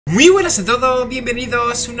Muy buenas a todos,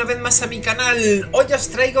 bienvenidos una vez más a mi canal. Hoy os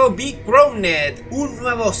traigo Becrowned, un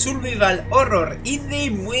nuevo survival horror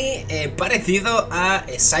indie muy parecido a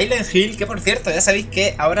Silent Hill. Que por cierto, ya sabéis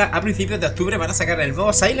que ahora a principios de octubre van a sacar el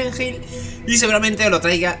nuevo Silent Hill y seguramente os lo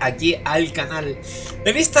traiga aquí al canal.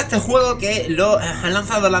 He visto este juego que lo han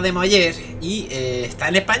lanzado la demo ayer y está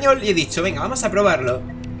en español y he dicho, venga, vamos a probarlo.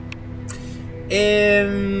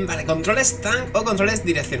 Vale, controles tank o controles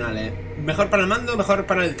direccionales. Mejor para el mando, mejor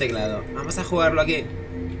para el teclado. Vamos a jugarlo aquí.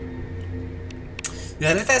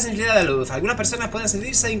 La alerta de sensibilidad de luz. Algunas personas pueden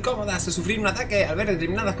sentirse incómodas o sufrir un ataque al ver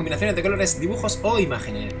determinadas combinaciones de colores, dibujos o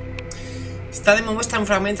imágenes. Esta demo muestra un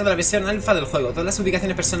fragmento de la versión alfa del juego. Todas las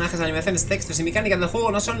ubicaciones, personajes, animaciones, textos y mecánicas del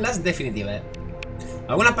juego no son las definitivas.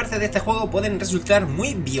 Algunas partes de este juego pueden resultar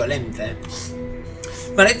muy violentas.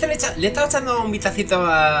 Vale, le he estado echando un vistacito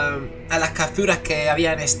a las capturas que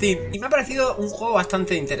había en Steam y me ha parecido un juego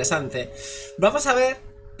bastante interesante. Vamos a ver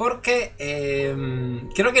porque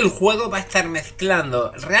creo que el juego va a estar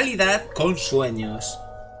mezclando realidad con sueños.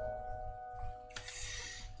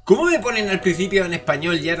 ¿Cómo me ponen al principio en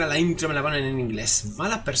español y ahora la intro me la ponen en inglés?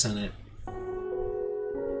 Malas personas.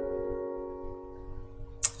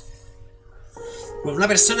 Pues una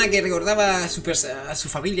persona que recordaba a su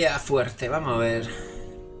familia fuerte. Vamos a ver.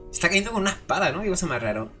 Está cayendo con una espada, ¿no? Qué cosa más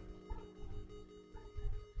raro.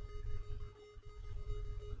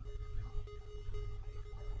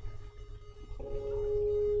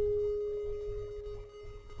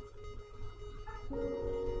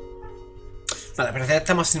 Vale, parece que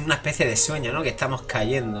estamos en una especie de sueño, ¿no? Que estamos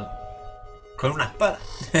cayendo con una espada.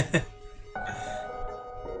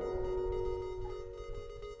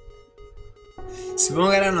 Supongo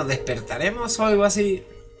que ahora nos despertaremos o algo así.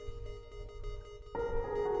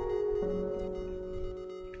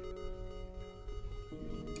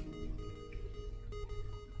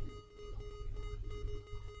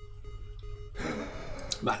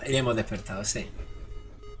 Vale, ya hemos despertado, sí.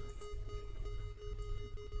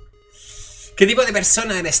 ¿Qué tipo de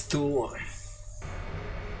persona eres tú?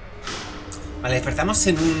 Vale, despertamos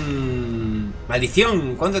en un...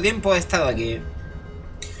 Maldición, ¿cuánto tiempo he estado aquí?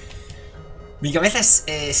 Mi cabeza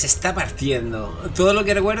se está partiendo. Todo lo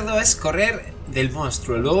que recuerdo es correr del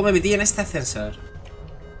monstruo. Luego me metí en este ascensor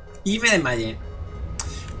y me desmayé.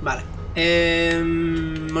 Vale.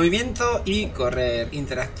 Movimiento y correr.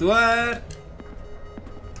 Interactuar.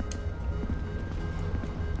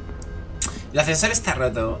 El ascensor está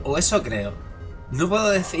roto, o eso creo. No puedo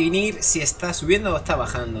definir si está subiendo o está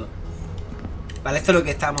bajando. Vale, esto es lo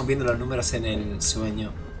que estábamos viendo los números en el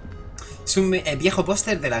sueño. Es un viejo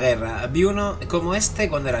póster de la guerra. Vi uno como este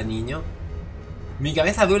cuando era niño. Mi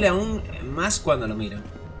cabeza duele aún más cuando lo miro.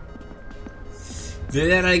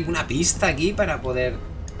 Debe haber alguna pista aquí para poder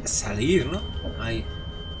salir, ¿no? Ahí.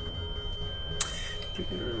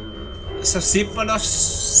 Esos símbolos.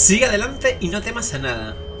 Sigue adelante y no temas a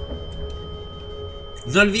nada.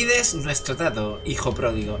 No olvides nuestro trato, hijo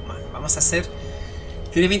pródigo. Bueno, vamos a ser...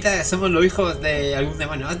 Tiene pinta de que somos los hijos de algún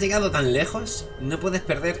demonio. ¿Has llegado tan lejos? No puedes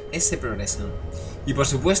perder ese progreso. Y por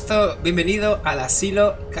supuesto, bienvenido al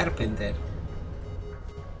asilo Carpenter.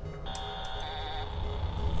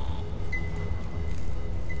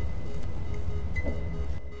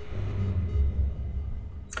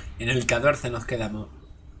 En el 14 nos quedamos.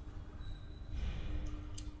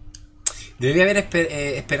 Debería haber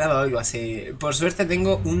esperado algo así. Por suerte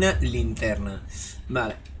tengo una linterna.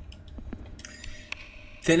 Vale.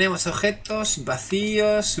 Tenemos objetos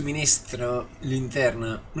vacíos, suministro,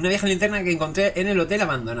 linterna. Una vieja linterna que encontré en el hotel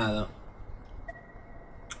abandonado.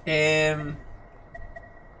 Vale,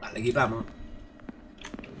 equipamos.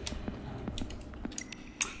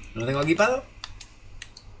 ¿No lo tengo equipado?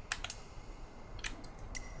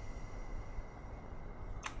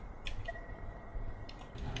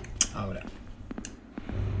 Ahora.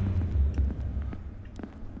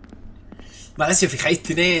 Vale, si os fijáis,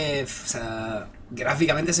 tiene... O sea,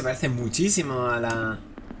 gráficamente se parece muchísimo a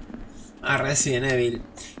Resident Evil.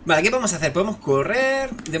 Vale, ¿qué podemos hacer? Podemos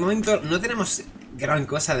correr. De momento no tenemos gran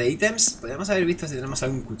cosa de ítems. Podríamos haber visto si tenemos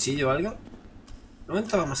algún cuchillo o algo. De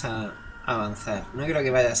momento vamos a avanzar. No creo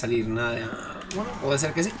que vaya a salir nada. Bueno, puede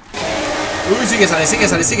ser que sí. Uy, sí que sale, sí que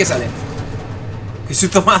sale, sí que sale. ¡Qué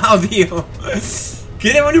susto me ha dado, tío!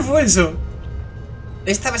 ¿Qué demonio fue eso?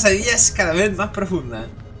 Esta pesadilla es cada vez más profunda.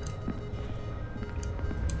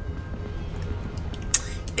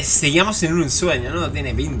 Seguíamos en un sueño, ¿no? No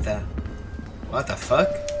tiene pinta. What the fuck.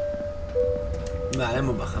 Vale,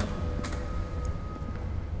 hemos bajado.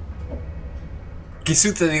 Qué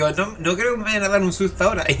susto, digo, no creo que me vayan a dar un susto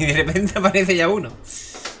ahora. Y de repente aparece ya uno.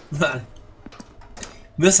 Vale.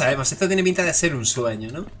 No sabemos, esto tiene pinta de ser un sueño,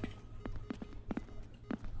 ¿no?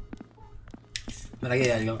 Vale, aquí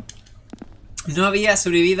hay algo. No había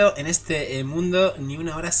sobrevivido en este mundo ni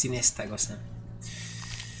una hora sin esta cosa.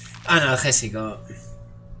 Analgésico.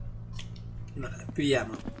 Vale,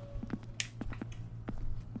 pillamos.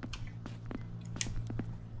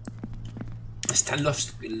 Están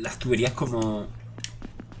las tuberías como...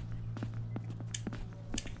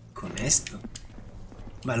 con esto.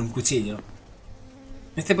 Vale, un cuchillo.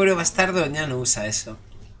 Este pobre bastardo ya no usa eso.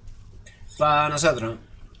 Para nosotros.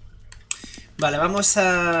 Vale, vamos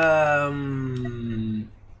a...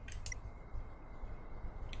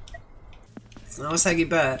 vamos a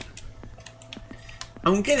equipar.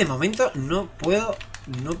 Aunque de momento no puedo...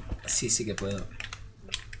 no... sí que puedo.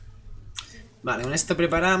 Vale, con esto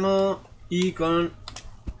preparamos. Y con...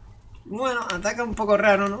 bueno, ataca un poco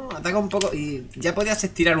raro, ¿no? Ataca un poco... y ya podías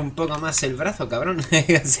estirar un poco más el brazo, cabrón.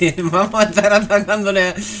 Si vamos a estar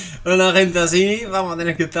atacándole a la gente así, vamos a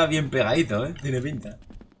tener que estar bien pegadito, ¿eh? Tiene pinta.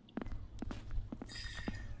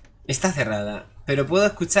 Está cerrada, pero puedo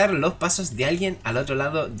escuchar los pasos de alguien al otro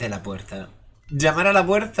lado de la puerta. ¿Llamar a la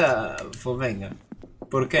puerta? Pues venga.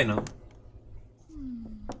 ¿Por qué no?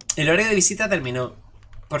 El horario de visita terminó.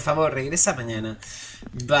 Por favor, regresa mañana.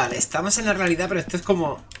 Vale, estamos en la realidad, pero esto es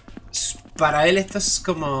como... para él esto es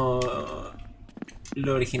como...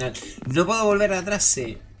 lo original. ¿No puedo volver atrás?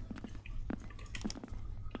 Sí.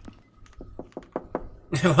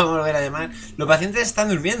 Vamos a volver a llamar. Los pacientes están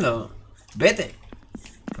durmiendo. Vete.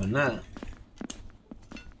 Pues nada.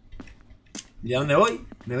 ¿Y a dónde voy?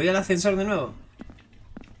 ¿Me voy al ascensor de nuevo?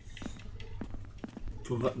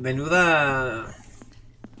 Pues menuda...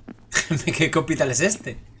 ¿Qué hospital es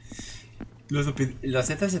este? Los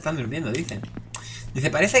estos están durmiendo, dicen. Dice,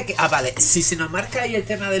 parece que... ah, vale. Si se nos marca ahí el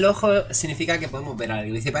tema del ojo, significa que podemos ver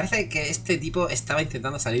algo. Dice, parece que este tipo estaba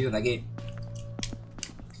intentando salir de aquí.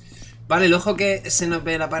 Vale, el ojo que se nos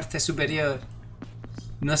ve en la parte superior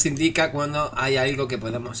nos indica cuando hay algo que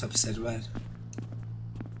podemos observar.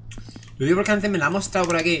 Lo digo porque antes me la ha mostrado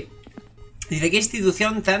por aquí. Dice, ¿qué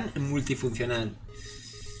institución tan multifuncional?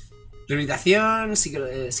 Rehabilitación,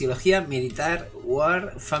 psicología, militar,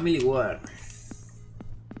 war, family war.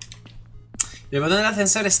 El botón del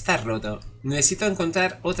ascensor está roto. Necesito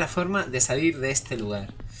encontrar otra forma de salir de este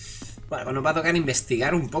lugar. Bueno, pues nos va a tocar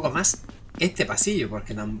investigar un poco más este pasillo,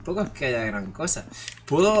 porque tampoco es que haya gran cosa.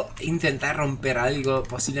 Puedo intentar romper algo,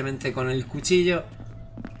 posiblemente con el cuchillo.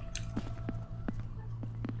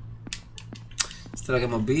 Esto es lo que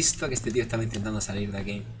hemos visto, que este tío estaba intentando salir de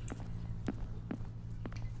aquí.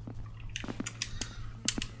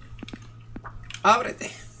 ¡Ábrete!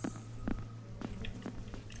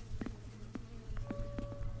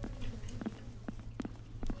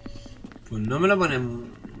 Pues no me lo pone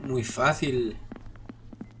muy fácil.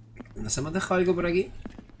 ¿Nos hemos dejado algo por aquí?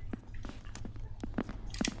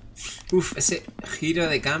 Uf, ese giro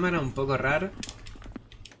de cámara un poco raro.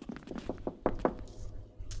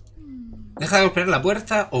 Deja de golpear la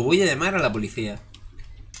puerta o voy a llamar a la policía.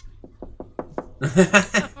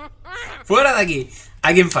 ¡Fuera de aquí!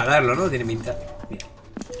 Hay que enfadarlo, ¿no? Tiene pinta. Mira.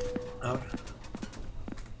 Ahora.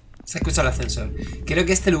 Se ha escuchado el ascensor. Creo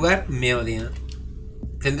que este lugar me odia.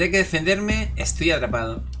 Tendré que defenderme. Estoy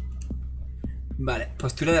atrapado. Vale,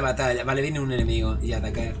 postura de batalla. Vale, viene un enemigo y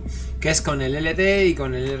atacar. Que es con el LT y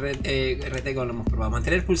con el RT como lo hemos probado.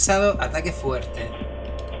 Mantener pulsado, ataque fuerte.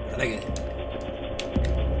 Ataque.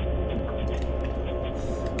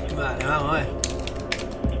 Vale, vamos a ver.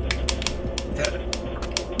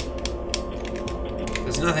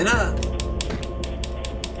 Pero si no hace nada.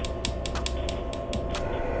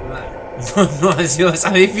 Vale. No, si os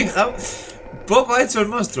habéis fijado, poco ha hecho el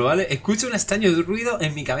monstruo, ¿vale? Escucho un extraño ruido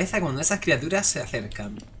en mi cabeza cuando esas criaturas se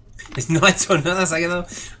acercan. No ha hecho nada, se ha quedado...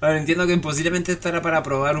 Vale, entiendo que posiblemente esto era para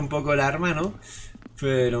probar un poco el arma, ¿no?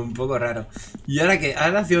 Pero un poco raro. ¿Y ahora qué?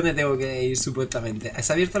 ¿Ahora hacia dónde tengo que ir supuestamente? ¿Has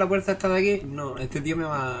abierto la puerta esta de aquí? No, este tío me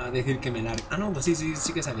va a decir que me largue. Ah, no, pues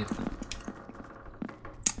sí que se ha abierto.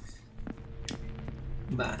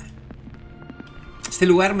 Vale. Este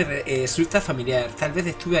lugar me resulta familiar. Tal vez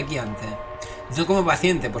estuve aquí antes. No como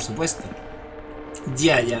paciente, por supuesto.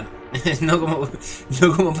 Ya. no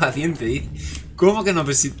como paciente, dice. ¿Cómo que no?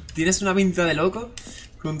 Pero si tienes una pinta de loco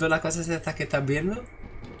con todas las cosas estas que estás viendo.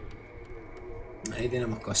 Ahí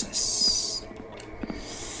tenemos cosas.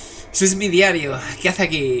 Ese es mi diario. ¿Qué hace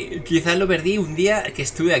aquí? Quizás lo perdí un día que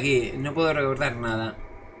estuve aquí. No puedo recordar nada.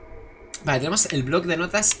 Vale, tenemos el bloc de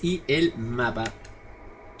notas y el mapa.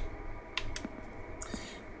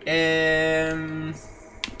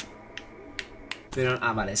 Pero,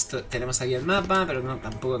 vale, esto tenemos aquí el mapa, pero no,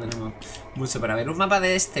 tampoco tenemos mucho para ver. Un mapa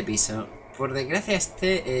de este piso. Por desgracia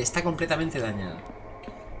este está completamente dañado.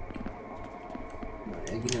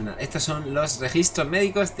 Vale, Aquí no hay nada. Estos son los registros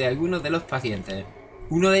médicos de algunos de los pacientes.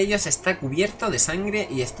 Uno de ellos está cubierto de sangre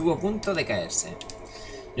y estuvo a punto de caerse.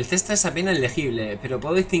 El texto es apenas legible, pero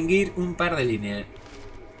puedo distinguir un par de líneas.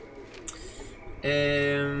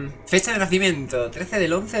 Fecha de nacimiento, 13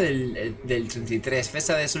 del 11 del 33.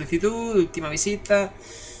 Fecha de solicitud, última visita.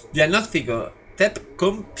 Diagnóstico, TEP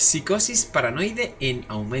con psicosis paranoide en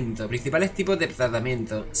aumento. Principales tipos de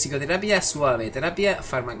tratamiento: psicoterapia suave, terapia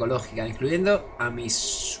farmacológica, incluyendo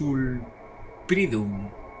amisulpridum.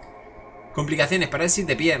 Complicaciones, parálisis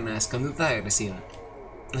de piernas, conducta agresiva.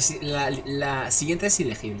 La siguiente es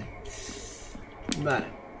ilegible.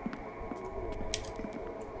 Vale.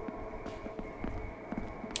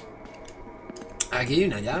 ¿Aquí hay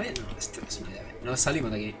una llave? No, esto no es una llave. No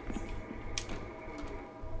salimos de aquí.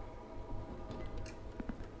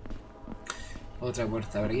 Otra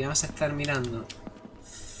puerta. A ver, aquí vamos a estar mirando.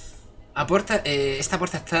 Esta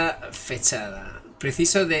puerta está fechada.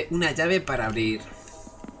 Preciso de una llave para abrir.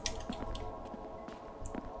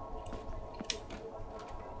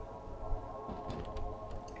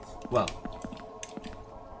 Wow.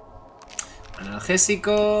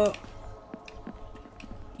 Analgésico.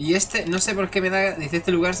 Y este, no sé por qué me da. Dice,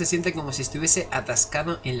 este lugar se siente como si estuviese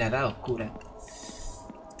atascado en la edad oscura.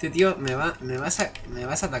 Este tío me vas a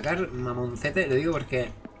atacar, mamoncete. Lo digo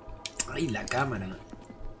porque... Ay, la cámara.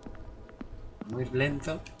 Muy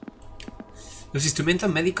lento. Los instrumentos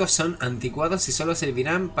médicos son anticuados y solo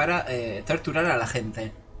servirán para torturar a la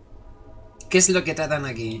gente. ¿Qué es lo que tratan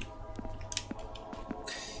aquí?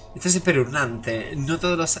 Esto es espeluznante. No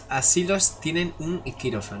todos los asilos tienen un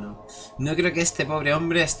quirófano. No creo que este pobre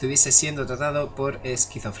hombre estuviese siendo tratado por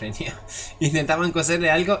esquizofrenia. Intentaban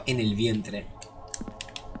coserle algo en el vientre.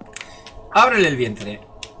 ¡Ábrele el vientre!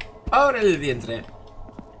 ¡Ábrele el vientre!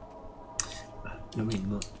 Lo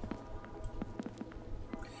mismo.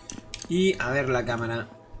 Y a ver la cámara.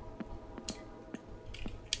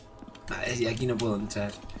 Vale, y aquí no puedo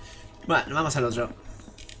entrar. Bueno, vamos al otro.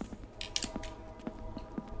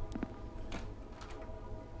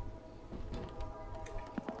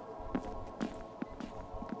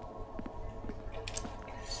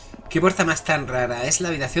 ¿Qué puerta más tan rara? ¿Es la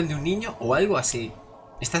habitación de un niño o algo así?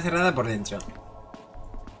 Está cerrada por dentro.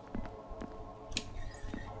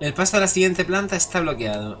 El paso a la siguiente planta está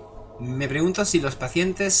bloqueado. Me pregunto si los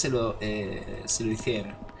pacientes se lo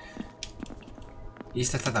hicieron. Y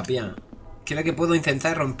esto está tapiado. Creo que puedo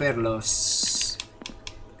intentar romperlos.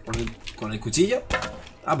 ¿Con el cuchillo?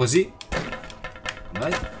 Ah, pues sí.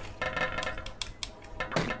 Vale.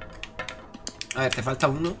 A ver, te falta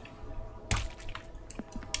uno.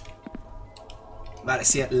 Vale,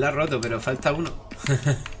 sí, la ha roto, pero falta uno.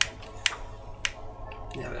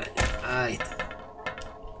 Ahí está.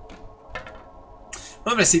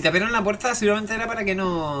 Hombre, si te abrieron la puerta, seguramente era para que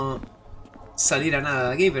no saliera nada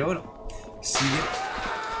de aquí, pero bueno. Sigue.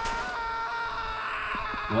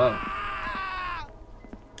 Wow.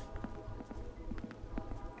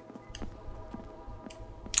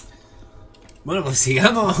 Bueno, pues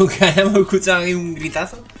sigamos, aunque hayamos escuchado aquí un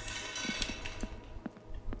gritazo.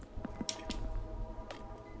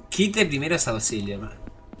 Kit de primeros auxilios.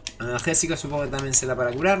 Analgésico supongo que también será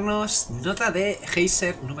para curarnos. Nota de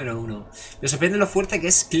Heiser número 1. Me sorprende lo fuerte que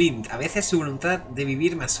es Clint. A veces su voluntad de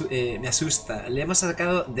vivir me asusta. Le hemos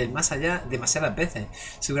sacado del más allá demasiadas veces.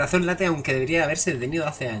 Su corazón late aunque debería haberse detenido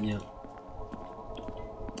hace años.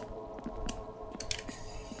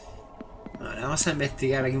 Vale, vamos a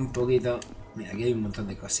investigar aquí un poquito. Mira, aquí hay un montón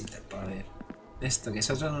de cositas para ver. Esto que es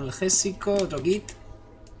otro analgésico, otro kit.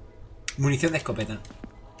 Munición de escopeta.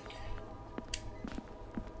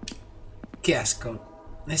 ¡Qué asco!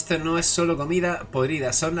 Esto no es solo comida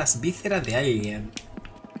podrida, son las vísceras de alguien.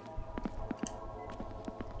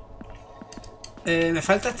 Me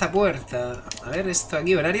falta esta puerta. A ver, esto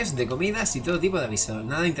aquí, horarios de comidas y todo tipo de avisos.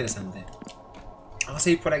 Nada interesante. Vamos a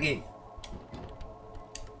ir por aquí.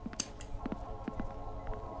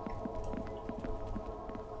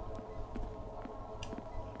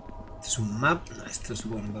 Esto es un map. No, esto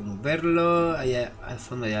supongo que podemos verlo. Allá al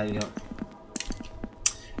fondo hay algo.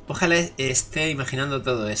 Ojalá esté imaginando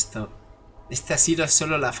todo esto. Este asilo es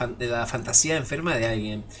solo la fantasía enferma de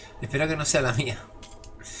alguien. Espero que no sea la mía.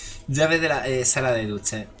 Llave de la sala de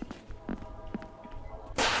ducha.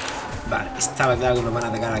 Vale, estaba claro que nos van a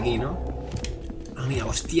atacar aquí, ¿no? Ah, mira,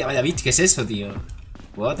 hostia, vaya bitch, ¿qué es eso, tío?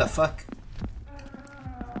 What the fuck.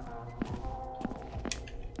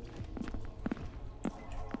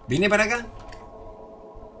 ¿Vine para acá?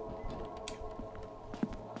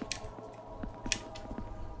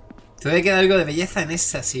 Todavía queda algo de belleza en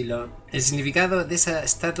ese asilo. El significado de esa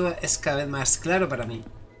estatua es cada vez más claro para mí.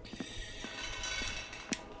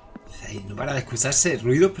 Ay, nos para de escucharse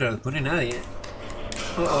ruidos, pero no pone nadie.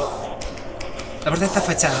 Oh, oh. La puerta está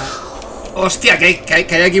fechada. ¡Hostia! Que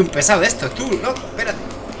hay aquí un pesado de estos, tú, loco, espérate.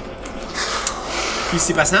 Y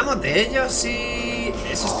si pasamos de ellos, si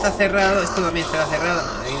eso está cerrado, esto también estará cerrado.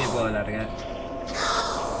 No, ahí me puedo largar.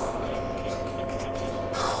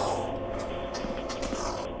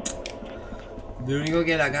 Lo único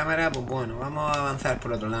que la cámara, pues bueno, vamos a avanzar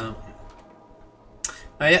por otro lado.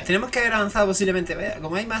 Ver, tenemos que haber avanzado posiblemente.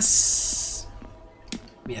 Como hay más...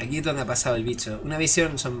 Mira, aquí es donde ha pasado el bicho. Una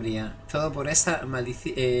visión sombría. Todo por esa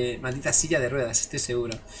maldita silla de ruedas, estoy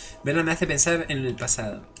seguro. Verla me hace pensar en el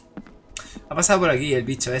pasado. Ha pasado por aquí el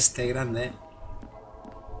bicho este grande.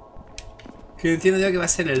 Que entiendo yo que va a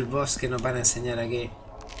ser el boss que nos van a enseñar aquí.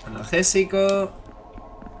 Analgésico.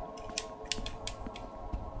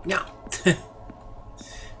 No.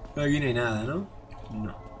 Aquí no hay nada, ¿no?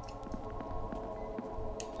 No.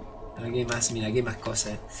 Aquí hay más, mira, aquí hay más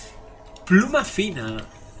cosas. Pluma fina.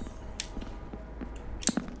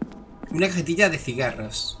 Una cajetilla de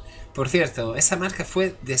cigarros. Por cierto, esa marca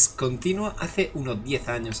fue descontinua hace unos 10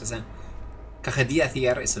 años, o sea. Cajetilla de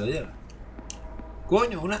cigarros, se lo lleva.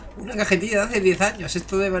 Coño, una cajetilla de hace 10 años.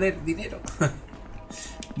 Esto debe valer dinero.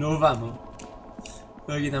 Nos vamos.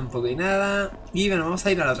 Aquí tampoco hay nada. Y bueno, vamos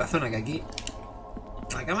a ir a la otra zona, que aquí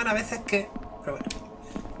la cámara a veces que... Pero bueno.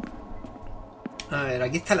 A ver,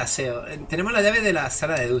 aquí está el aseo. Tenemos la llave de la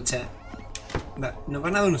sala de ducha. Vale, nos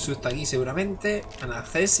van a dar un susto aquí seguramente.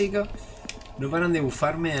 Analgésico. No paran de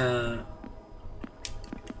bufarme a...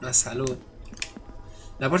 La salud.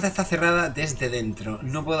 La puerta está cerrada desde dentro.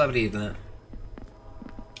 No puedo abrirla.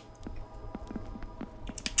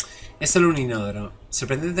 Es solo un inodoro.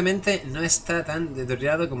 Sorprendentemente no está tan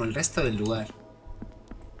deteriorado como el resto del lugar.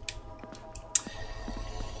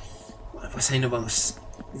 Bueno, pues ahí nos vamos.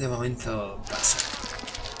 De momento pasa.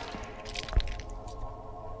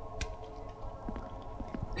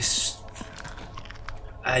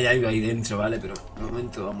 Hay algo ahí dentro, ¿vale? Pero de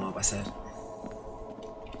momento vamos a pasar.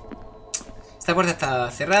 Esta puerta está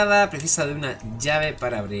cerrada. Precisa de una llave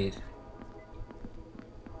para abrir.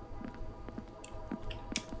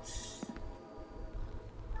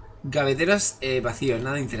 Gaveteros vacíos,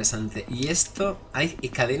 nada interesante. Y esto, hay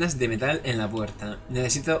cadenas de metal en la puerta.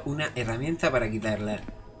 Necesito una herramienta para quitarla.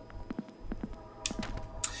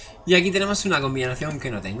 Y aquí tenemos una combinación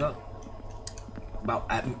que no tengo. Wow.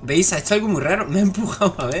 ¿Veis? Ha hecho algo muy raro. Me ha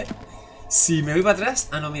empujado, a ver. Si me voy para atrás...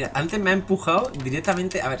 Ah, no, mira. Antes me ha empujado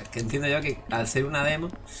directamente... A ver, que entiendo yo que al ser una demo...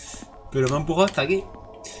 Pero me ha empujado hasta aquí.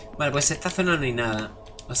 Vale, pues en esta zona no hay nada.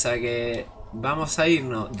 O sea que... Vamos a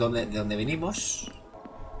irnos de donde venimos.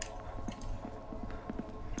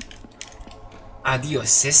 Ah, tío,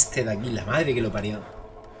 es este de aquí. La madre que lo parió.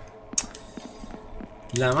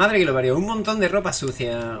 La madre que lo parió. Un montón de ropa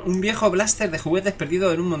sucia. Un viejo blaster de juguetes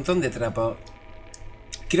perdido en un montón de trapos.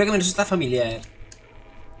 Creo que me resulta familiar.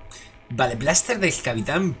 Vale, blaster del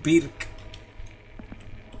Capitán Pirk.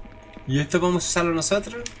 ¿Y esto podemos usarlo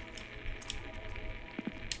nosotros?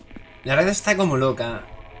 La radio está como loca.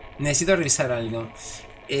 Necesito revisar algo.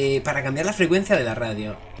 Para cambiar la frecuencia de la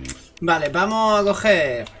radio. Vale, vamos a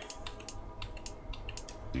coger...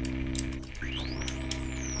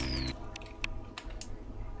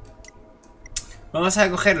 Vamos a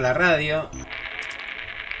coger la radio.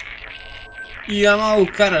 Y vamos a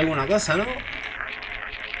buscar alguna cosa, ¿no?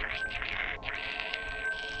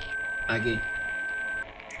 Aquí.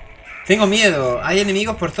 Tengo miedo. Hay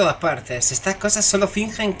enemigos por todas partes. Estas cosas solo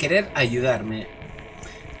fingen querer ayudarme.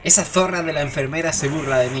 Esa zorra de la enfermera se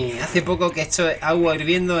burla de mí. Hace poco que he hecho agua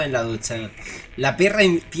hirviendo en la ducha. La perra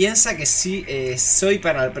piensa que sí soy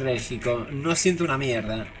parapléjico. No siento una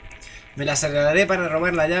mierda. Me las arreglaré para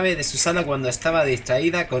robar la llave de su sala cuando estaba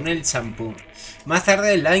distraída con el champú. Más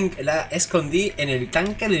tarde la escondí en el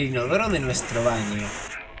tanque del inodoro de nuestro baño.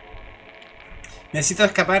 Necesito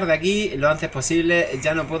escapar de aquí lo antes posible.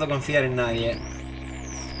 Ya no puedo confiar en nadie.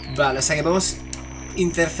 Vale, o sea que podemos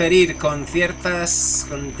interferir con ciertas...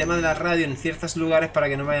 Con el tema de la radio en ciertos lugares para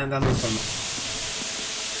que nos vayan dando información.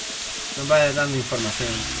 Nos vayan dando información.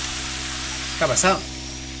 ¿Qué ha pasado?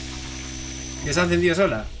 ¿Que se ha encendido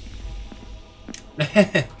sola?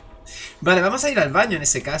 Vale, vamos a ir al baño en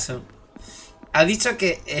ese caso. Ha dicho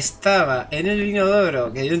que estaba en el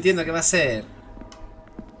inodoro, que yo entiendo que va a ser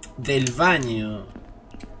del baño,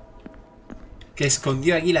 que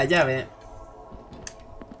escondió aquí la llave.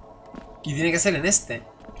 Y tiene que ser en este.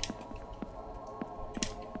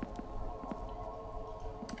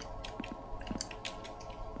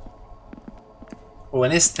 O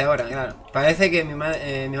en este ahora, claro. Parece que mi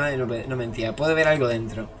madre no mentía. Puede ver algo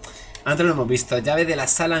dentro. Antes lo hemos visto. Llave de la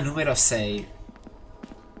sala número 6.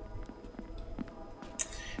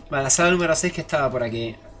 Vale, la sala número 6 que estaba por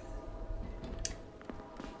aquí.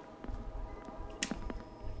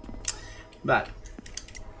 Vale.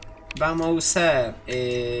 Vamos a usar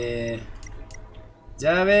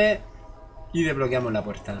llave y desbloqueamos la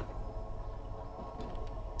puerta.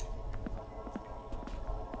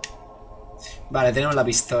 Vale, tenemos la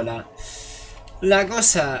pistola. La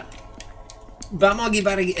cosa... Vamos a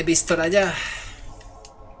equipar pistola ya.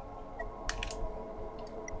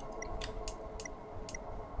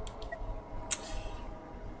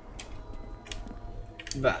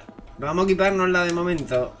 Vale, vamos a equipárnosla de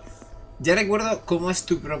momento. Ya recuerdo cómo es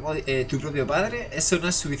tu propio padre. Eso no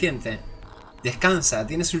es suficiente. Descansa,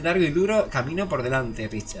 tienes un largo y duro camino por delante,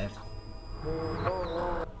 Richard.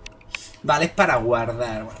 Vale, es para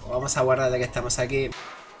guardar. Bueno, vamos a guardar ya que estamos aquí.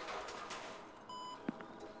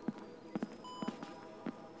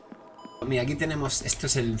 Mira, aquí tenemos... Esto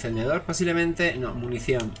es el encendedor, posiblemente. No,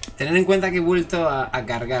 munición. Tened en cuenta que he vuelto a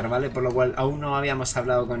cargar, ¿vale? Por lo cual aún no habíamos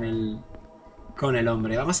hablado con el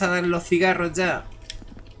hombre. Vamos a darle los cigarros ya.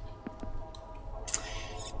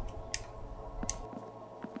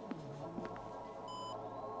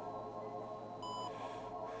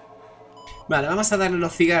 Vale, vamos a darle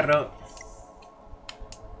los cigarros.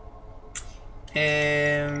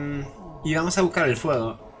 Y vamos a buscar el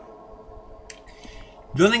fuego.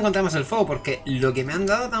 ¿Dónde encontramos el fuego? Porque lo que me han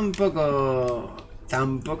dado tampoco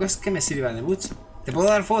es que me sirva de mucho. Te puedo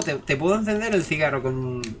dar fuego, te puedo encender el cigarro con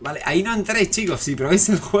un... Vale, ahí no entréis, chicos. Si probáis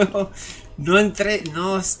el juego, no entréis,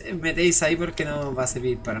 no os metéis ahí porque no va a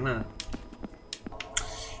servir para nada.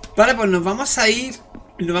 Vale, pues nos vamos a ir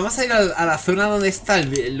a la zona donde está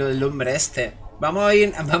el hombre este. Vamos a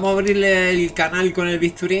abrirle el canal con el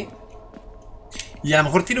bisturí. Y a lo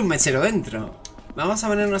mejor tiene un mechero dentro. Vamos a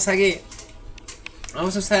ponernos aquí.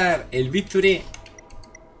 Vamos a usar el bisturí.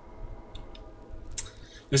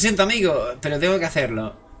 Lo siento, amigo, pero tengo que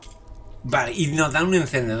hacerlo. Vale, y nos dan un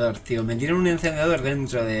encendedor, tío. Me tiran un encendedor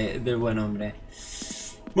dentro del buen hombre.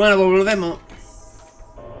 Bueno, pues volvemos.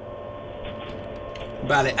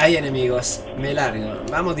 Vale, hay enemigos. Me largo.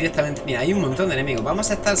 Vamos directamente. Mira, hay un montón de enemigos. Vamos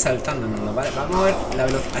a estar saltándonos, ¿vale? Vamos a ver la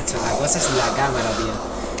velocidad. La cosa es la cámara, tío.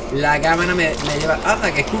 La cámara me lleva...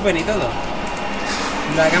 ¡Anda, que escupen y todo!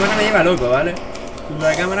 La cámara me lleva loco, ¿vale?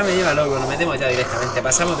 La cámara me lleva loco. Nos metemos ya directamente.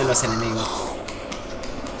 Pasamos de los enemigos.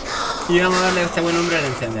 Y vamos a darle a este buen hombre el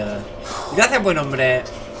encendedor. Gracias, buen hombre.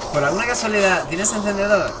 Por alguna casualidad, ¿tienes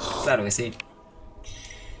encendedor? Claro que sí.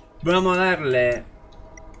 Vamos a darle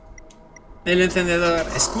el encendedor.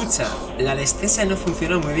 Escucha, la anestesia no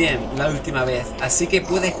funcionó muy bien la última vez, así que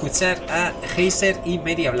puede escuchar a Heiser y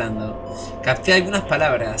Mary hablando. Capté algunas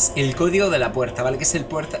palabras. El código de la puerta, ¿vale? Que es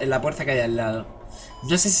la puerta que hay al lado.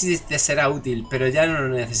 No sé si te será útil, pero ya no lo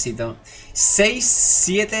necesito.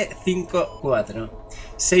 6754.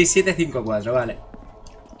 6754, vale.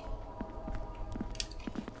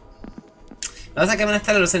 Vamos a que van a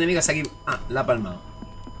estar los enemigos aquí. Ah, la ha palmado.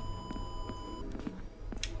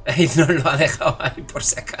 Ahí no lo ha dejado ahí por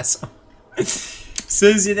si acaso.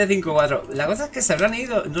 6754. La cosa es que se habrán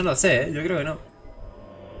ido. No lo sé, ¿eh? Yo creo que no.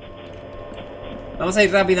 Vamos a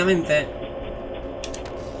ir rápidamente.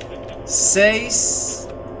 6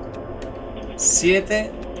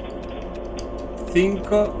 7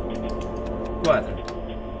 5 4.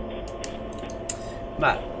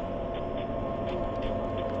 Vale.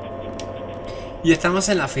 Y estamos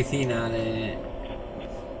en la oficina de...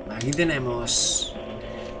 Aquí tenemos...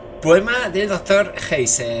 Poema del doctor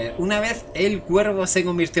Heiser. Una vez el cuervo se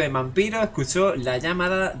convirtió en vampiro, escuchó la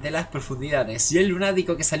llamada de las profundidades y el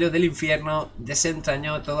lunático que salió del infierno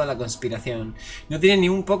desentrañó toda la conspiración. No tiene ni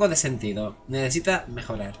un poco de sentido. Necesita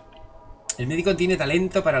mejorar. El médico tiene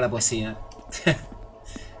talento para la poesía.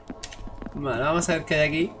 Vale, vamos a ver qué hay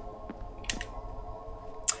aquí.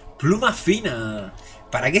 Pluma fina.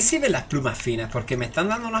 ¿Para qué sirven las plumas finas? Porque me están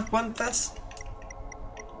dando unas cuantas...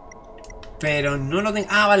 Pero no lo tengo...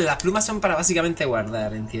 Ah, vale, las plumas son para básicamente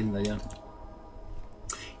guardar, entiendo yo.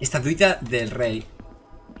 Estatuita del rey.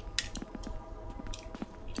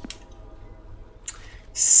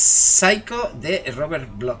 Psycho de Robert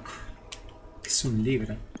Bloch. Es un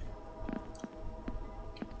libro.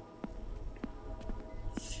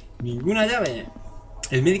 Ninguna llave.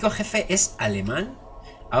 El médico jefe es alemán.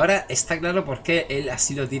 Ahora está claro por qué el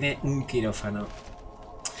asilo tiene un quirófano.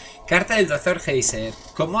 Carta del doctor Heiser.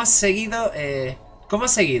 ¿Cómo has Como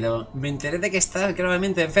seguido, me enteré de que estás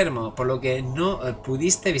gravemente enfermo, por lo que no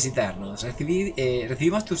pudiste visitarnos.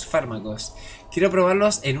 Recibimos tus fármacos. Quiero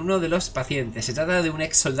probarlos en uno de los pacientes. Se trata de un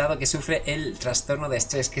ex soldado que sufre el trastorno de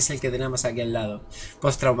estrés, que es el que tenemos aquí al lado,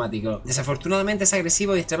 postraumático. Desafortunadamente es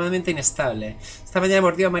agresivo y extremadamente inestable. Esta mañana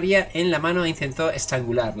mordió a María en la mano e intentó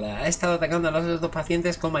estrangularla. Ha estado atacando a los dos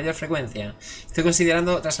pacientes con mayor frecuencia. Estoy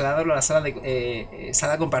considerando trasladarlo a la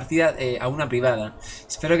sala compartida a una privada.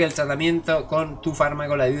 Espero que el tratamiento con tu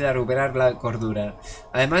fármaco le ayude a recuperar la cordura.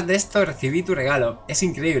 Además de esto, recibí tu regalo. Es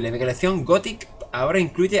increíble. Mi colección Gothic ahora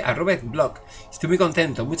incluye a Robert Bloch. Estoy muy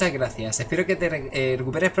contento, muchas gracias. Espero que te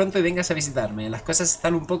recuperes pronto y vengas a visitarme. Las cosas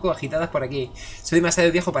están un poco agitadas por aquí. Soy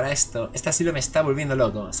demasiado viejo para esto. Este asilo me está volviendo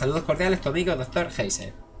loco. Saludos cordiales, tu amigo Dr.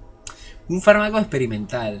 Heise. Un fármaco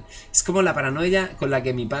experimental. Es como la paranoia con la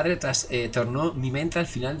que mi padre trastornó mi mente al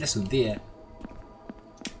final de sus días.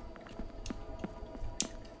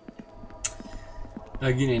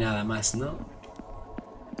 Aquí no hay nada más, ¿no?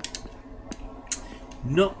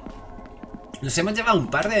 No. Nos hemos llevado un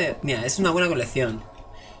par de... Mira, es una buena colección.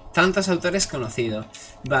 Tantos autores conocidos.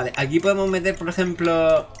 Vale, aquí podemos meter, por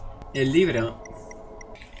ejemplo, el libro.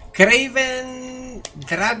 Craven,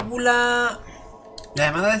 Drácula, la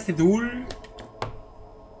llamada de Cthulhu.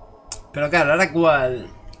 Pero claro, ¿ahora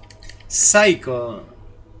cuál? Psycho,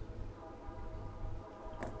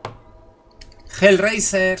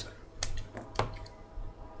 Hellraiser.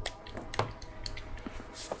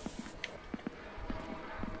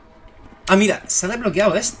 Ah, mira, se ha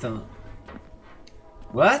desbloqueado esto.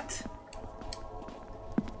 ¿What?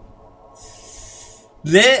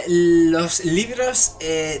 Lee los libros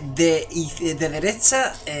de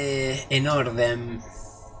derecha en orden.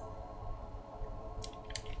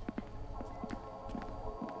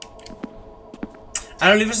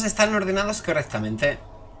 Ahora los libros están ordenados correctamente.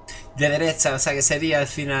 De derecha, o sea que sería al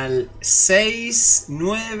final 6,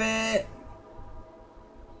 9...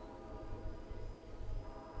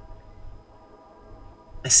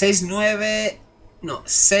 Seis, 9... No,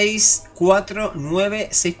 6, 4, 9,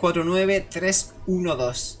 6, 4, 9, 3, 1,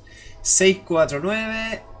 2. 6, 4,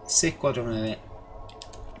 9, 6, 4, 9.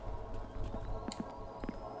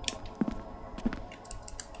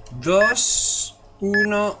 Dos,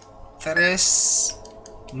 1, 3,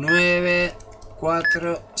 9,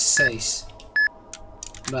 4, 6.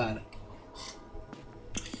 Vale.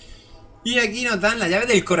 Y aquí nos dan la llave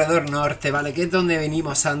del corredor norte, ¿vale? Que es donde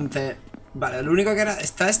venimos antes. Vale, lo único que era...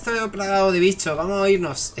 Está esto plagado de bichos. Vamos a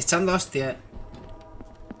irnos echando hostias.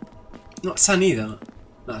 No, se han ido.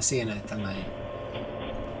 No, siguen estando ahí.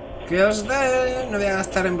 Que os den. No voy a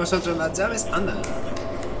gastar en vosotros las llaves. Anda.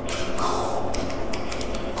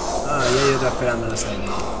 Ah, y hay otro esperándonos aquí.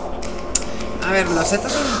 A ver, los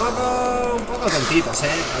estos son un poco tontitos,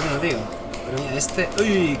 también os digo. Pero mira, este...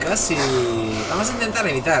 Uy, casi. Vamos a intentar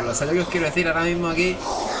evitarlo. O sea, lo que os quiero decir ahora mismo aquí...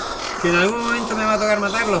 Que en algún momento me va a tocar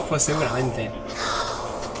matarlos, pues seguramente.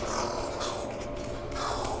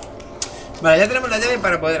 Vale, ya tenemos la llave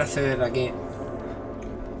para poder acceder aquí.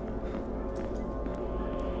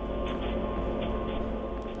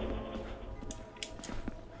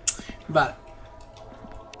 Vale.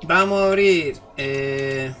 Vamos a abrir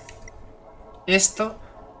esto.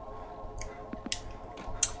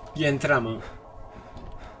 Y entramos.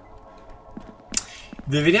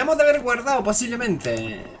 Deberíamos de haber guardado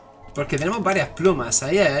posiblemente... Porque tenemos varias plumas.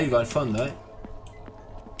 Ahí hay algo al fondo,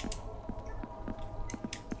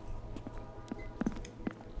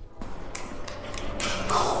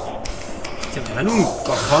 Hostia, me dan un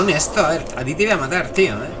cojón esto. A ver, a ti te voy a matar,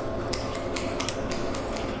 tío,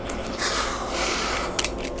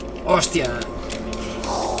 Hostia.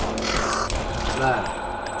 Vale.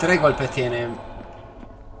 3 golpes tiene.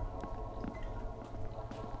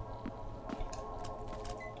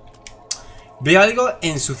 Veo algo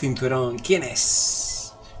en su cinturón. ¿Quién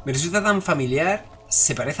es? Me resulta tan familiar.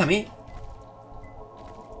 Se parece a mí.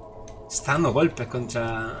 Está dando golpes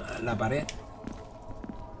contra la pared.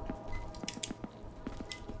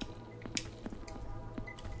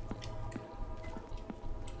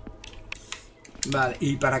 Vale,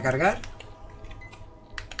 ¿y para cargar?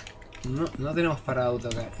 No, no tenemos para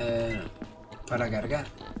para cargar.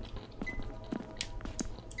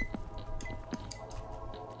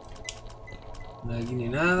 No hay aquí ni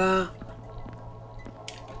nada.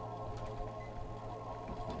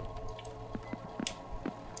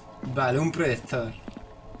 Vale, un proyector.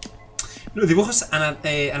 Los dibujos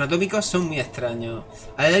anatómicos son muy extraños.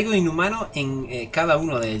 Hay algo inhumano en cada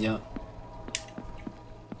uno de ellos.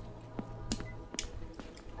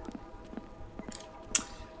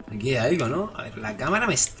 Aquí hay algo, ¿no? A ver, la cámara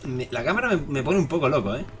me pone un poco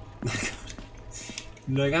loco,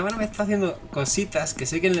 La cámara me está haciendo cositas que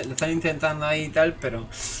sé que lo están intentando ahí y tal, pero...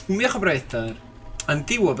 Un viejo proyector.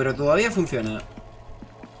 Antiguo, pero todavía funciona.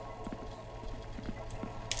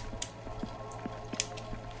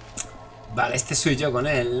 Vale, este soy yo con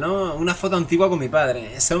él, ¿no? Una foto antigua con mi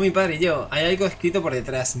padre. Solo mi padre y yo. Hay algo escrito por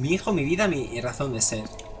detrás. Mi hijo, mi vida, mi razón de ser.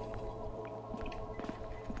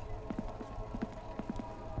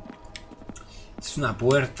 Es una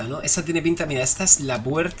puerta, ¿no? Esa tiene pinta... Mira, esta es la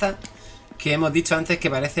puerta que hemos dicho antes que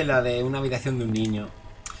parece la de una habitación de un niño.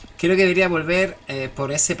 Creo que debería volver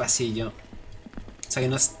por ese pasillo. O sea que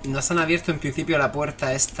nos han abierto en principio la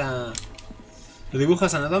puerta esta... Los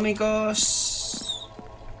dibujos anatómicos...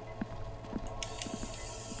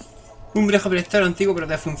 Un viejo proyector antiguo pero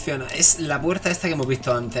que funciona. Es la puerta esta que hemos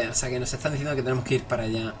visto antes. O sea que nos están diciendo que tenemos que ir para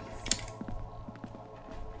allá.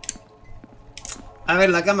 A ver,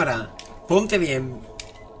 la cámara. Ponte bien.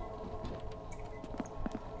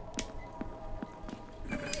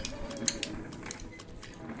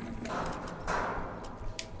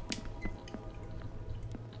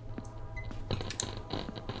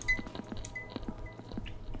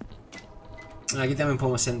 Aquí también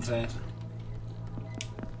podemos entrar.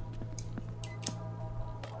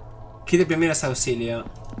 Kit de primeros auxilios.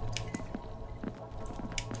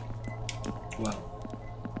 Wow.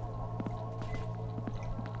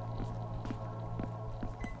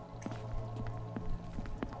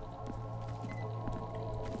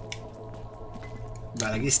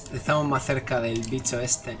 Vale, aquí estamos más cerca del bicho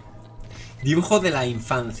este. Dibujo de la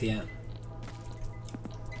infancia.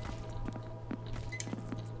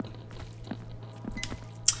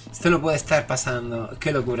 Esto no puede estar pasando.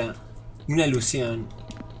 Qué locura. Una ilusión.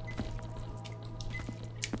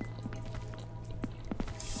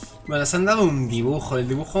 Bueno, nos han dado un dibujo. El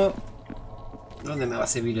dibujo... ¿Dónde me va a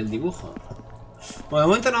servir el dibujo? Bueno, de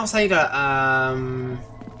momento nos vamos a ir a...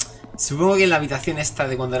 Supongo que en la habitación esta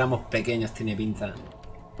de cuando éramos pequeños tiene pinta.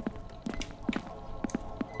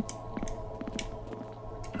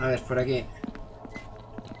 A ver, por aquí.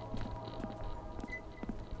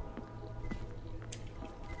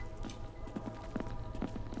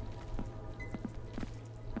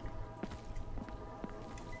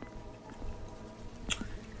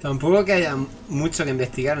 Tampoco que haya mucho que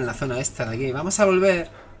investigar en la zona esta de aquí. Vamos a volver.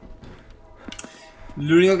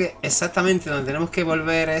 Lo único que exactamente donde tenemos que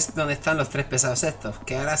volver es donde están los tres pesados estos.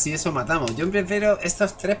 Que ahora sí eso matamos. Yo prefiero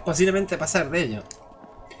estos tres posiblemente pasar de ellos.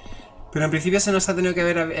 Pero en principio se nos ha tenido que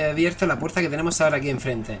haber abierto la puerta que tenemos ahora aquí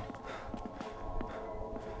enfrente.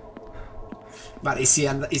 Vale, y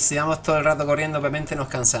si vamos todo el rato corriendo obviamente nos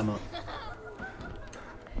cansamos.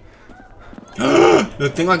 ¡Oh!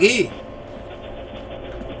 ¡Los tengo aquí!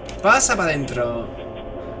 Pasa para adentro.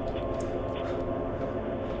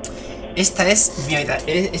 Esta es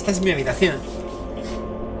mi habitación.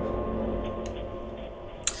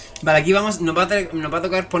 Vale, aquí vamos. Nos va a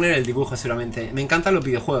tocar poner el dibujo seguramente. Me encantan los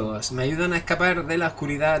videojuegos. Me ayudan a escapar de la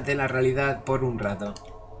oscuridad de la realidad por un rato.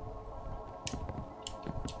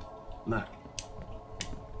 Vale.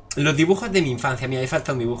 Los dibujos de mi infancia. Mira, ahí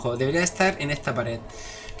falta un dibujo. Debería estar en esta pared.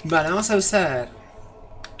 Vale, vamos a usar...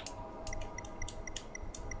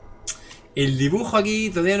 El dibujo aquí,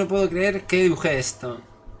 todavía no puedo creer que dibujé esto.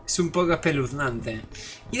 Es un poco espeluznante.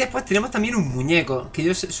 Y después tenemos también un muñeco. Que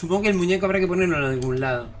yo supongo que el muñeco habrá que ponerlo en algún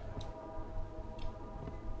lado.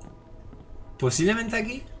 Posiblemente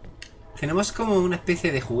aquí tenemos como una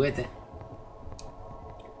especie de juguete.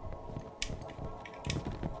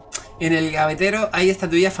 En el gavetero hay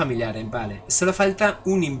estatuillas familiares, vale. Solo falta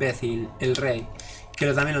un imbécil, el rey.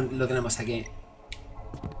 Que también lo tenemos aquí.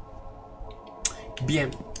 Bien.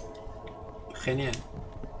 Genial.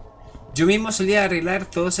 Yo mismo solía arreglar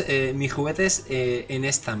todos mis juguetes en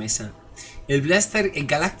esta mesa. El blaster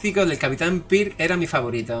galáctico del Capitán Kirk era mi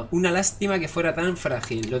favorito. Una lástima que fuera tan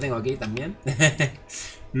frágil. Lo tengo aquí también.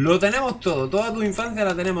 Lo tenemos todo. Toda tu infancia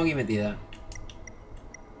la tenemos aquí metida.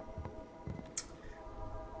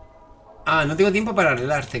 Ah, no tengo tiempo para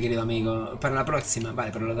arreglarte, querido amigo. Para la próxima.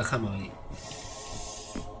 Vale, pero lo dejamos ahí.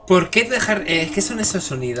 ¿Por qué dejar...? ¿Qué son esos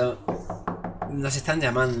sonidos? Nos están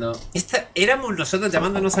llamando. Éramos nosotros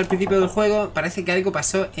llamándonos al principio del juego. Parece que algo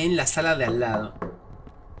pasó en la sala de al lado.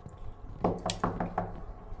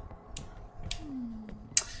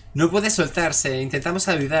 No puede soltarse. Intentamos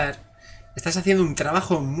ayudar. Estás haciendo un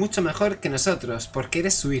trabajo mucho mejor que nosotros. Porque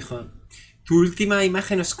eres su hijo. Tu última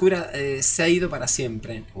imagen oscura se ha ido para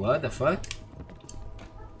siempre. What the fuck.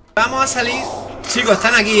 Vamos a salir. Chicos,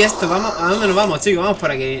 están aquí estos. Vamos. ¿A dónde nos vamos, chicos? Vamos por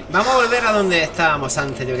aquí. Vamos a volver a donde estábamos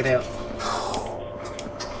antes, yo creo.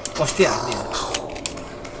 Hostias, mira.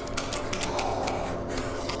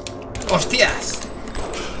 Hostias.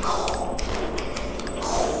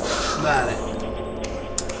 Vale.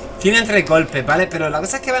 Tienen 3 golpes, ¿vale? Pero la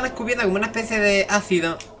cosa es que van escupiendo como una especie de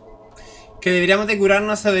ácido que deberíamos de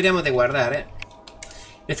curarnos o deberíamos de guardar, ¿eh?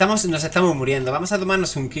 Nos estamos muriendo. Vamos a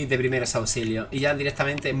tomarnos un kit de primeros auxilios. Y ya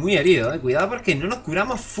directamente, muy herido, ¿eh? Cuidado porque no nos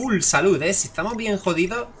curamos full salud, ¿eh? Si estamos bien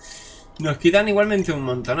jodidos, nos quitan igualmente un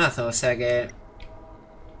montonazo. O sea que...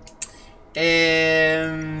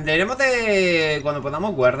 deberíamos de... cuando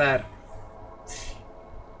podamos guardar.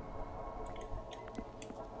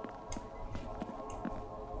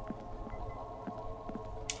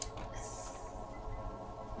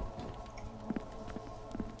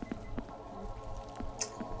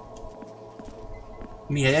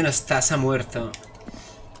 Mira, ya no está, se ha muerto.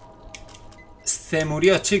 Se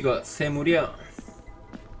murió, chicos, se murió.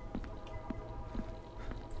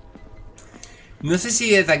 No sé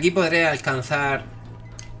si desde aquí podré alcanzar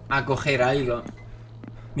a coger algo.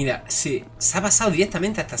 Mira, sí, se ha pasado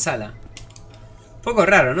directamente a esta sala. Poco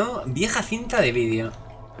raro, ¿no? Vieja cinta de vídeo.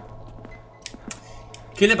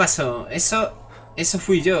 ¿Qué le pasó? Eso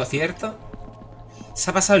fui yo, ¿cierto? Se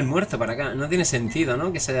ha pasado el muerto para acá. No tiene sentido,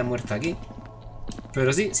 ¿no? Que se haya muerto aquí.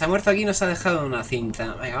 Pero sí, se ha muerto aquí y nos ha dejado una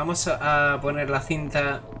cinta. Venga, vamos a poner la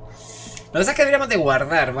cinta. La cosa es que deberíamos de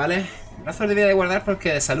guardar, ¿vale? Brazos debería de guardar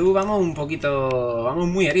porque de salud vamos un poquito... Vamos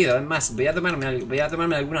muy heridos. Es más, voy a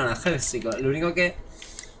tomarme algún analgésico. Lo único que...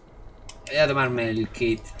 Voy a tomarme el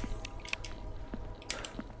kit.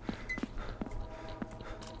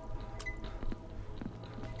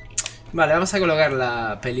 Vale, vamos a colocar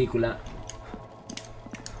la película.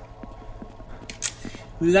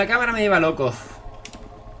 La cámara me lleva loco.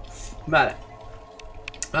 Vale.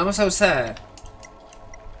 Vamos a usar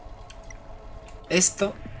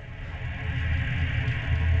esto.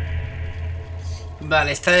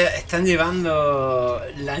 Vale, están llevando...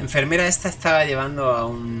 La enfermera esta estaba llevando a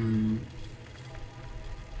un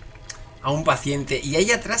paciente. Y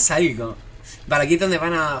ahí atrás algo. Vale, aquí es donde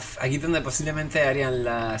aquí es donde posiblemente harían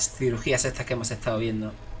las cirugías estas que hemos estado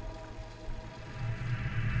viendo.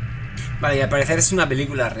 Vale, y al parecer es una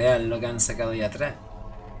película real lo que han sacado ahí atrás.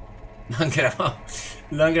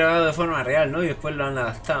 Lo han grabado de forma real, ¿no? Y después lo han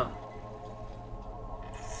adaptado.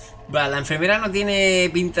 Vale, la enfermera no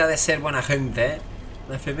tiene pinta de ser buena gente, ¿eh?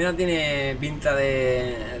 La enfermera tiene pinta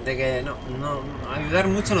de que no, ayudar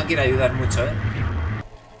mucho no quiere ayudar mucho, ¿eh?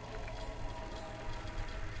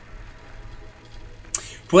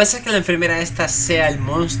 ¿Puede ser que la enfermera esta sea el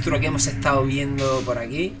monstruo que hemos estado viendo por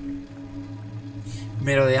aquí?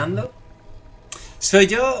 ¿Merodeando? ¿Soy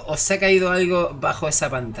yo o se ha caído algo bajo esa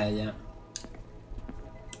pantalla?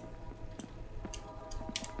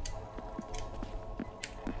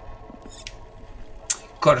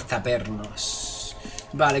 Cortapernos.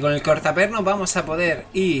 Vale, con el cortapernos vamos a poder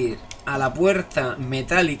ir a la puerta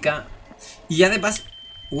metálica. Y ya de paso...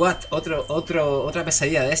 What? Otra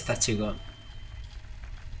pesadilla de estas, chicos.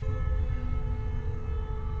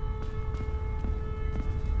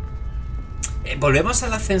 ¿Volvemos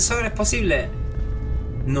al ascensor? ¿Es posible?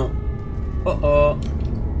 No.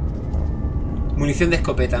 Munición de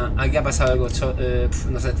escopeta. Aquí ha pasado algo.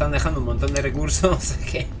 Nos están dejando un montón de recursos. O sea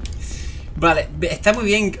que... Vale, está muy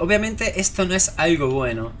bien. Obviamente esto no es algo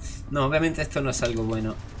bueno. No, obviamente esto no es algo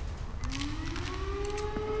bueno.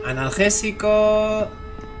 Analgésico.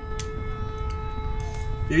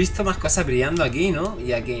 He visto más cosas brillando aquí, ¿no?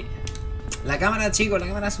 Y aquí. La cámara, chicos, la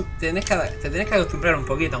cámara... Te tenés que acostumbrar un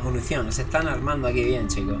poquito a munición. Se están armando aquí bien,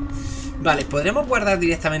 chicos. Vale, ¿podremos guardar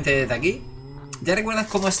directamente desde aquí? ¿Ya recuerdas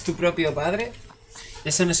cómo es tu propio padre?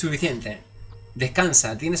 Eso no es suficiente.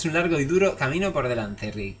 Descansa, tienes un largo y duro camino por delante,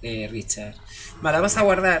 Richard. Vale, vamos a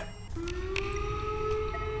guardar.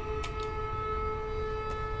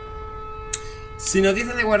 Si nos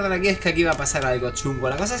dicen de guardar aquí es que aquí va a pasar algo chungo.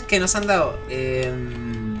 La cosa es que nos han dado...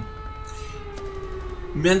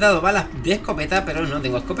 me han dado balas de escopeta, pero no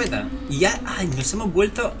tengo escopeta. Y ya... ¡Ay! Nos hemos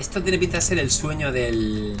vuelto... Esto tiene pinta de ser el sueño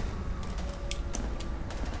del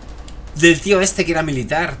tío este que era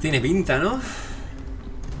militar. Tiene pinta, ¿no?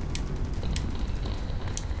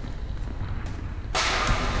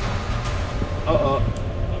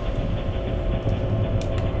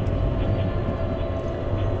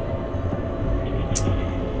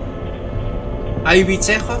 Hay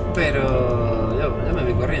bichejos, pero... Yo me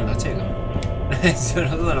voy corriendo, chicos.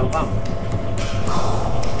 Nosotros nos vamos.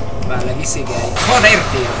 Vale, aquí sí que hay... ¡Joder,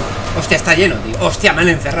 tío! Hostia, está lleno, tío. Hostia, me han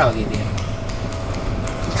encerrado aquí, tío.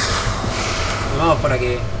 Nos vamos por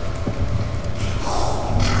aquí.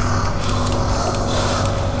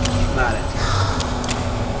 Vale.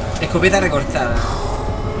 Escopeta recortada.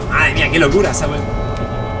 Madre mía, qué locura se ha vuelto.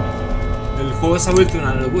 El juego se ha vuelto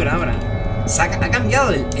una locura ahora. Ha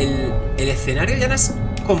cambiado el escenario, ya no es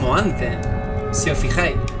como antes. Si os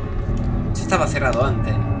fijáis, esto estaba cerrado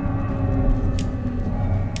antes.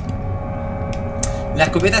 La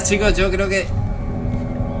escopeta, chicos, yo creo que...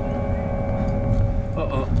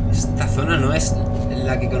 Oh, esta zona no es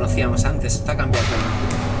la que conocíamos antes. Está cambiando.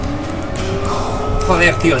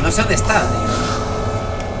 Joder, tío, no sé dónde está, tío.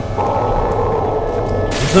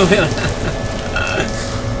 No veo nada.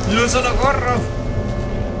 Yo solo corro.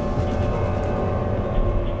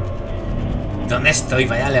 ¿Dónde estoy?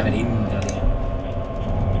 Vaya laberinto, tío.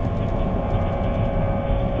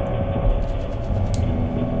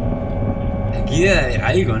 Aquí debe haber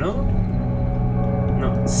algo, ¿no?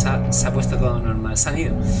 No, se ha puesto todo normal. Se han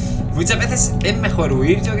ido. Muchas veces es mejor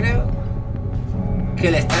huir, yo creo, que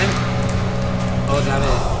el estar otra vez.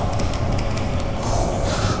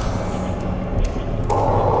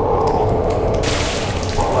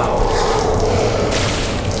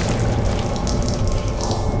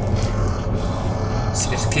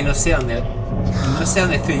 Es que no sé a dónde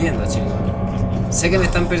estoy yendo, chicos. Sé que me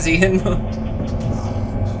están persiguiendo.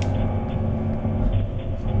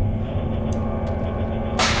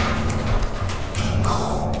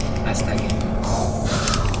 Hasta aquí.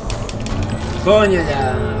 Coño,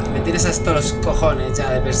 ya. Me tienes hasta los cojones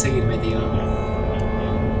ya de perseguirme, tío.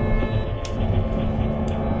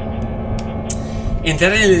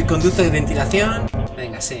 Entrar en el conducto de ventilación.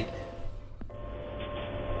 Venga, sí.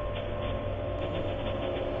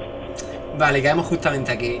 Vale, quedamos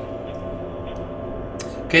justamente aquí.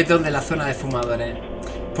 Que es donde la zona de fumadores.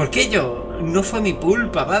 ¿Por qué yo? No fue mi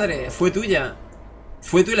culpa, padre. Fue tuya.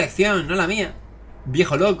 Fue tu elección, no la mía.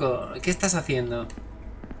 Viejo loco, ¿qué estás haciendo?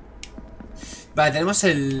 Vale, tenemos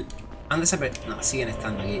el... Han desaparecido... No, siguen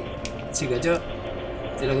estando aquí. Chicos, yo...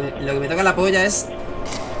 Lo que me toca la polla es...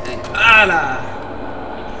 ¡Hala!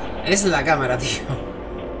 Es la cámara, tío.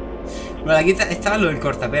 Vale, aquí estaba lo del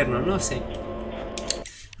cortapernos, no sé.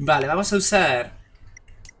 Vale, vamos a usar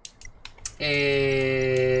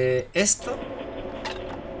esto.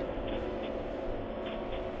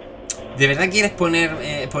 ¿De verdad quieres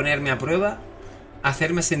ponerme a prueba?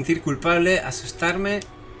 ¿Hacerme sentir culpable? ¿Asustarme?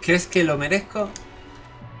 ¿Crees que lo merezco?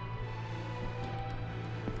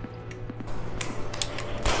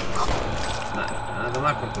 Vale, a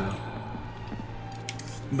tomar por culo.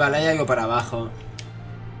 Vale, hay algo para abajo.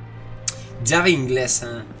 Llave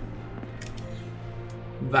inglesa.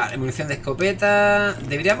 Vale, munición de escopeta.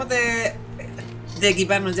 Deberíamos de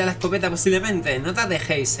equiparnos ya la escopeta posiblemente. Notas de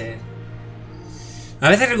Heiser. A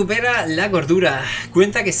veces recupera la cordura.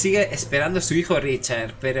 Cuenta que sigue esperando a su hijo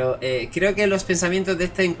Richard. Pero creo que los pensamientos de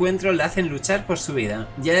este encuentro le hacen luchar por su vida.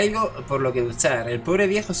 Y hay algo por lo que luchar. El pobre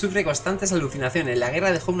viejo sufre constantes alucinaciones. La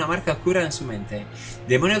guerra dejó una marca oscura en su mente.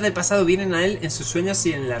 Demonios del pasado vienen a él en sus sueños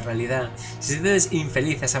y en la realidad. Se siente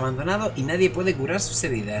infeliz, es abandonado y nadie puede curar sus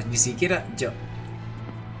heridas. Ni siquiera yo.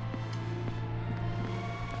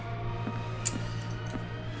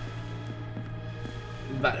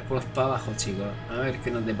 Vale, pues para abajo, chicos. A ver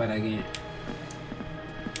qué nos depara aquí.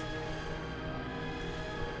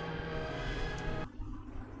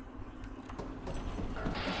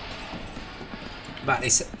 Vale,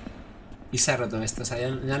 y se ha roto esto. O sea,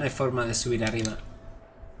 ya no hay forma de subir arriba.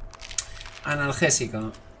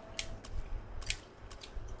 Analgésico.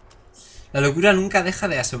 La locura nunca deja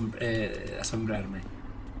de asombrarme.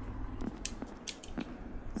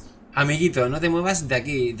 Amiguito, no te muevas de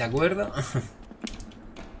aquí, ¿de acuerdo?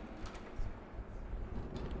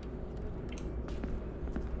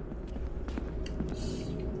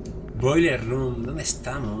 Boiler Room, ¿dónde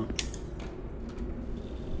estamos?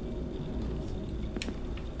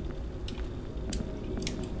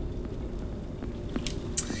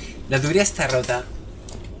 La tubería está rota.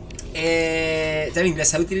 Llave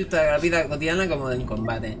inglesa, útil para la vida cotidiana como en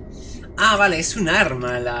combate. Ah, vale, es un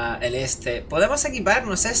arma el este. ¿Podemos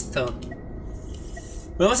equiparnos esto?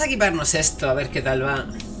 Vamos a equiparnos esto, a ver qué tal va.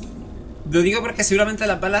 Lo digo porque seguramente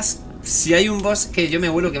las balas... Si hay un boss, que yo me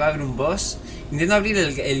vuelo que va a haber un boss... Intento abrir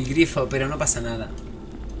el grifo, pero no pasa nada.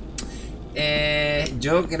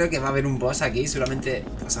 Yo creo que va a haber un boss aquí, seguramente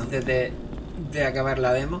pues antes de acabar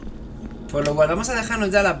la demo. Por lo cual vamos a dejarnos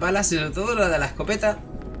ya las balas, y sobre todo la de la escopeta.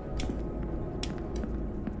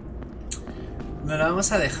 Nos la vamos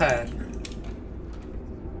a dejar.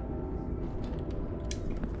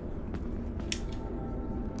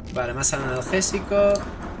 Vale, más analgésico.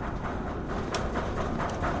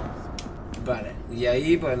 Vale, y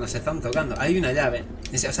ahí pues nos están tocando. Hay una llave.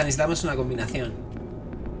 O sea, necesitamos una combinación.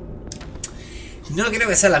 No creo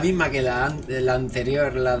que sea la misma que la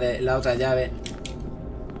anterior, la de la otra llave.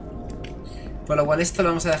 Por lo cual esto lo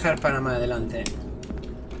vamos a dejar para más adelante.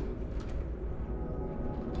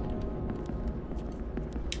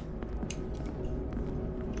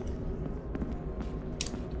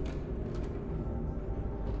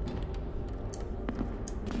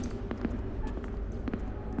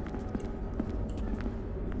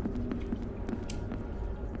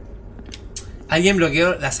 Alguien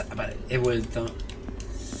bloqueó las... Vale, he vuelto.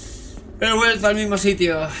 He vuelto al mismo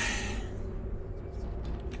sitio.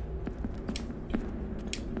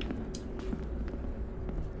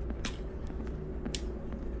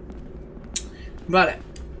 Vale.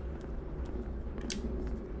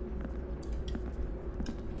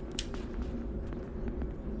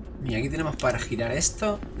 Y aquí tenemos para girar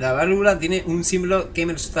esto. La válvula tiene un símbolo que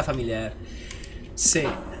me resulta familiar. Sí.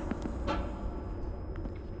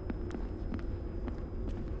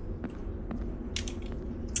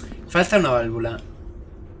 Falta una válvula.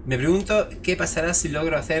 Me pregunto qué pasará si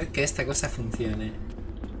logro hacer que esta cosa funcione.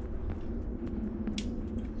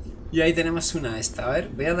 Y ahí tenemos una esta. A ver,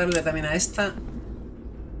 voy a darle también a esta.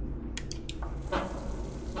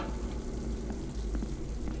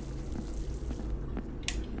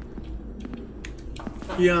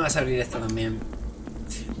 Y vamos a abrir esto también.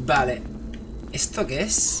 Vale. ¿Esto qué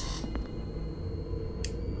es?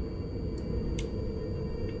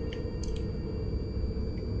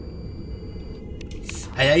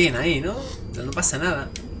 Hay alguien ahí, ¿no? No pasa nada.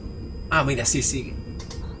 Ah, mira, sí, sí.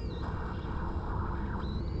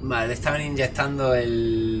 Vale, le estaban inyectando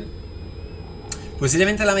el...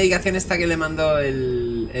 Posiblemente la medicación esta que le mandó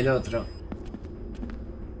el otro.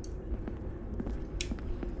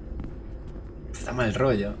 Está mal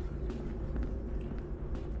rollo.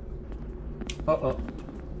 Oh, oh.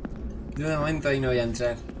 Yo de momento ahí no voy a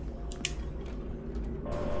entrar.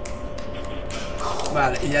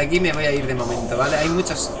 Vale, y aquí me voy a ir de momento, ¿vale? Hay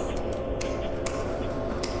muchos...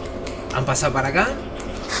 ¿Han pasado para acá?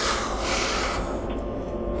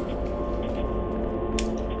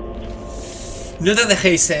 Notas de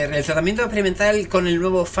Heiser. El tratamiento experimental con el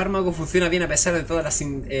nuevo fármaco funciona bien a pesar de todas las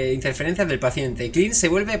interferencias del paciente. Clint se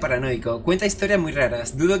vuelve paranoico. Cuenta historias muy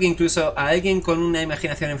raras. Dudo que incluso a alguien con una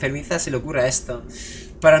imaginación enfermiza se le ocurra esto.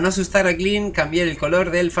 Para no asustar a Clint, cambié el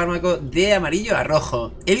color del fármaco de amarillo a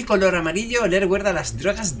rojo. El color amarillo le recuerda a las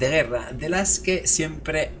drogas de guerra, de las que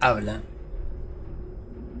siempre habla.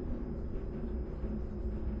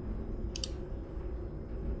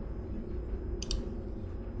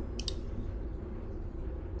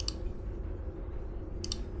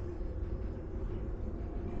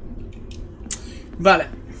 Vale.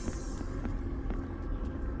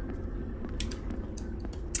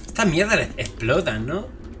 Estas mierdas explotan, ¿no?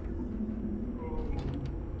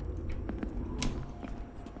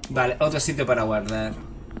 Vale, otro sitio para guardar.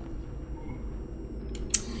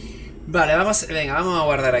 Vale, vamos... Venga, vamos a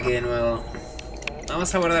guardar aquí de nuevo.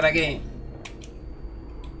 Vamos a guardar aquí.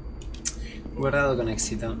 Guardado con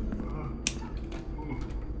éxito.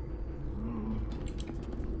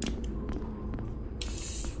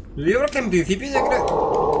 Yo creo que en principio yo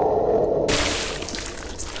creo...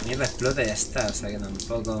 Esta mierda explota y ya está, o sea que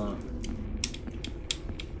tampoco...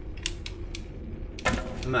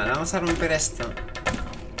 Vale, vamos a romper esto.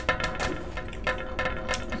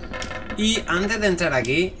 Y antes de entrar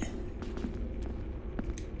aquí...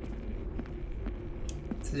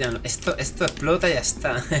 Esto explota y ya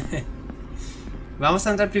está. Vamos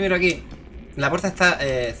a entrar primero aquí. La puerta está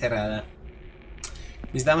cerrada.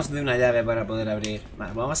 Necesitamos de una llave para poder abrir.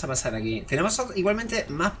 Vale, vamos a pasar aquí. Tenemos igualmente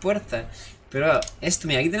más puertas. Pero esto,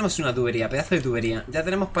 mira, aquí tenemos una tubería, pedazo de tubería. Ya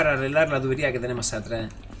tenemos para arreglar la tubería que tenemos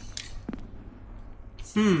atrás.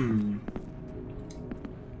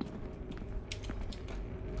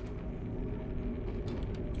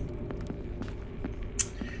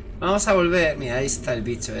 Vamos a volver. Mira, ahí está el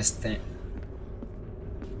bicho este.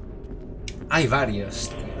 Hay varios.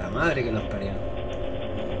 Tío, la madre que los parió.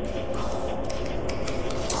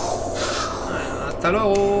 Hasta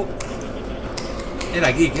luego. Era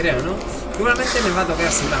aquí, creo, ¿no? Igualmente me va a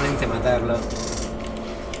tocar seguramente matarlo.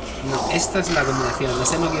 No, esto es la combinación.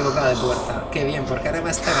 Nos hemos equivocado de puerta. Qué bien, porque ahora va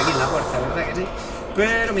a estar aquí en la puerta, ¿verdad que sí?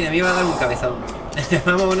 Pero mira, me iba a dar un cabezón.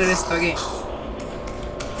 Vamos a poner esto aquí.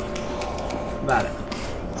 Vale.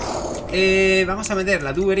 Vamos a meter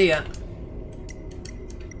la tubería.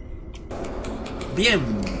 Bien.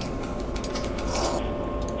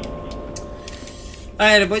 A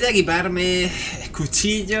ver, voy a equiparme.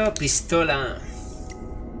 Cuchillo, pistola.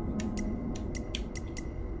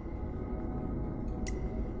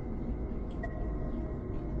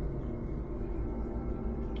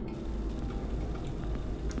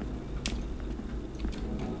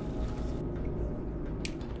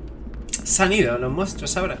 ¿Se han ido los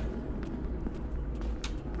monstruos ahora?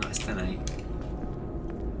 No, están ahí.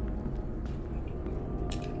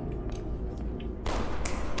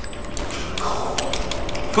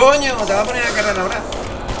 ¡Coño! Te va a poner a cargar ahora.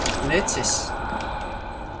 Leches.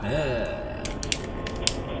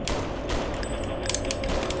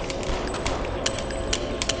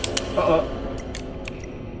 Oh, oh.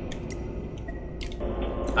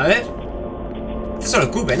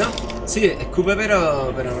 escupe, ¿no? Sí, escupe,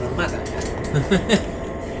 pero nos mata.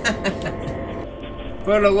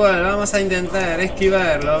 Por lo cual vamos a intentar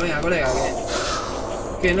esquivarlo. Venga, colega,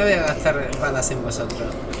 que no voy a gastar balas en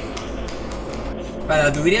vosotros. Para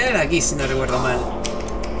la tubería era aquí, si no recuerdo mal.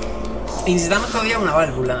 Y necesitamos todavía una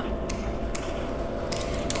válvula.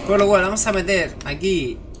 Por lo cual vamos a meter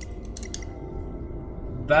aquí.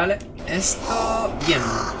 Vale, esto... Bien.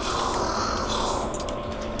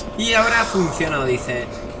 Y ahora ha funcionado, dice.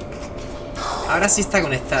 Ahora sí está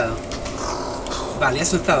conectado. Vale, ha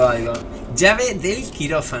soltado algo. Llave del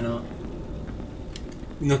quirófano.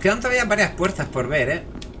 Nos quedan todavía varias puertas por ver, ¿eh?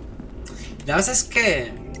 La cosa es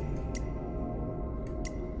que...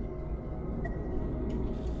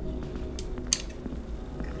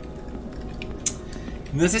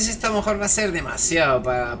 No sé si esto a lo mejor va a ser demasiado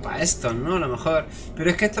para esto, ¿no? A lo mejor.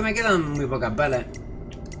 Pero es que esto me quedan muy pocas balas.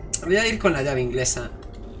 Voy a ir con la llave inglesa.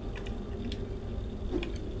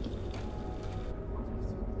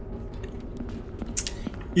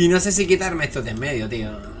 Y no sé si quitarme esto de en medio, tío.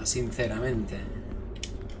 Sinceramente.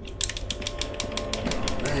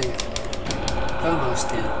 Venga. Toma,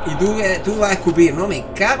 hostia. Y tú vas a escupir, ¿no? Me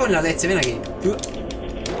cago en la leche. Ven aquí. Tú...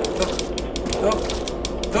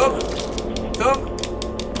 Toma.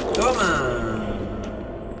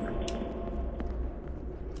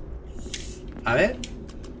 A ver.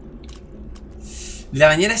 La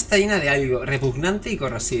bañera está llena de algo repugnante y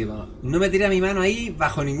corrosivo. No meteré mi mano ahí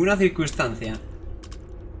bajo ninguna circunstancia.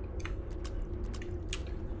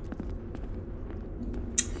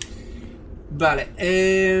 Vale,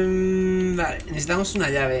 vale, necesitamos una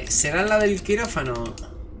llave. ¿Será la del quirófano?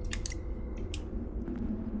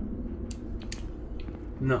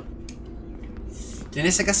 No. En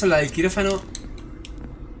ese caso la del quirófano...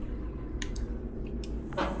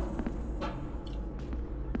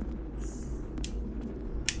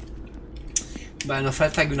 Vale, nos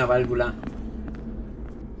falta aquí una válvula.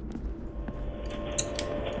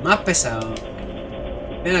 Más pesado.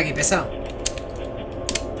 Ven aquí, pesado.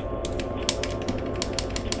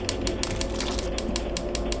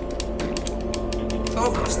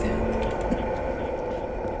 Toma, hostia.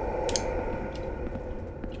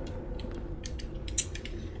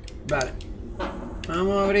 Vale.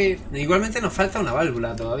 Vamos a abrir. Igualmente nos falta una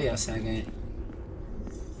válvula todavía, o sea que...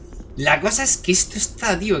 La cosa es que esto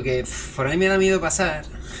está, tío, que por ahí me da miedo pasar.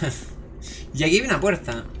 Y aquí hay una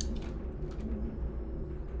puerta.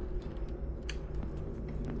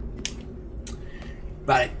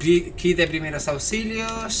 Vale, kit de primeros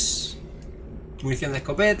auxilios. Munición de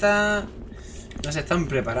escopeta. Nos están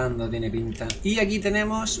preparando, tiene pinta. Y aquí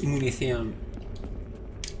tenemos munición.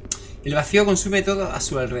 El vacío consume todo a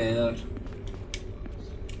su alrededor.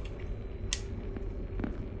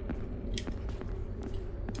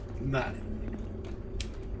 Vale.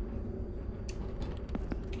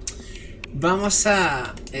 Vamos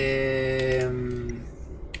a...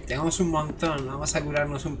 Tenemos un montón. Vamos a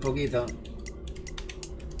curarnos un poquito.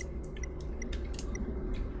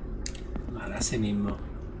 Vale, así mismo. Lo que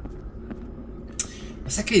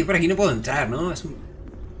pasa es que yo por aquí no puedo entrar, ¿no? Es un...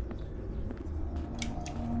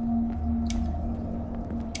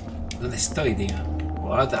 ¿Dónde estoy, tío?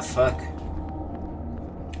 What the fuck.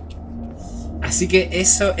 Así que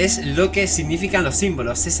eso es lo que significan los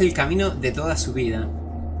símbolos. Es el camino de toda su vida.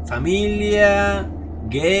 Familia,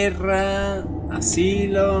 guerra,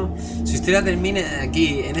 asilo. Su historia termina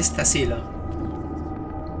aquí, en este asilo.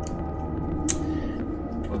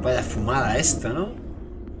 Pues vaya fumada esto, ¿no?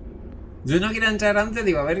 Yo no quiero entrar antes,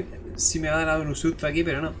 digo, a ver si me va a dar un susto aquí,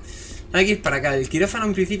 pero no. Hay que ir para acá. El quirófano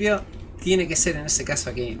en principio tiene que ser en ese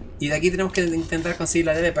caso aquí. Y de aquí tenemos que intentar conseguir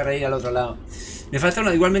la llave para ir al otro lado. Me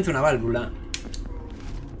falta igualmente una válvula.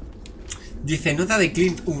 Dice, nota de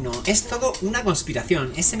Clint 1. Es todo una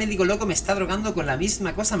conspiración. Ese médico loco me está drogando con la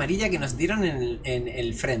misma cosa amarilla que nos dieron en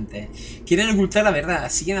el frente. Quieren ocultar la verdad.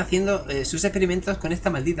 Siguen haciendo sus experimentos con esta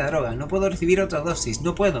maldita droga. No puedo recibir otra dosis.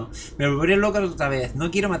 No puedo. Me volveré loco otra vez. No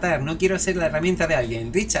quiero matar. No quiero ser la herramienta de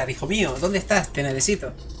alguien. Richard, hijo mío, ¿dónde estás? Te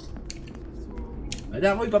necesito.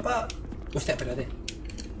 Allá voy, papá. Hostia, espérate.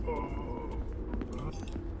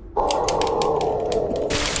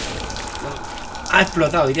 Ha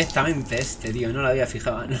explotado directamente este, tío. No lo había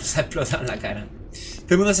fijado. Nos ha explotado en la cara. Todo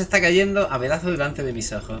el mundo se está cayendo a pedazos delante de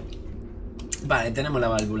mis ojos. Vale, tenemos la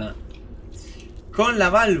válvula. Con la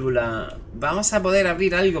válvula vamos a poder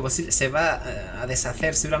abrir algo posible. Se va a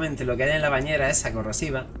deshacer seguramente lo que hay en la bañera esa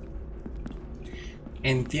corrosiva.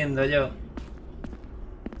 Entiendo yo.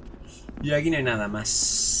 Y aquí no hay nada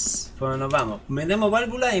más. Pues nos vamos. Metemos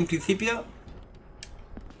válvula y en principio...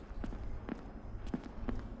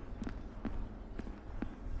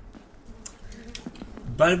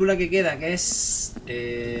 Válvula que queda, que es...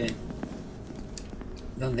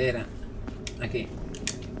 ¿Dónde era? Aquí.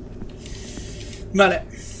 Vale.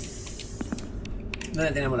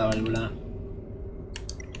 ¿Dónde tenemos la válvula?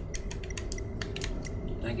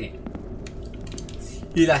 Aquí.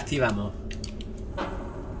 Y la activamos.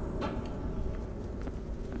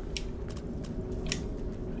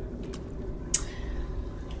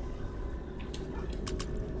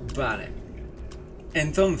 Vale.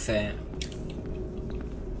 Entonces...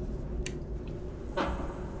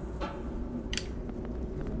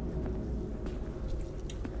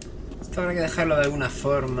 esto habrá que dejarlo de alguna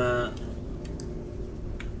forma.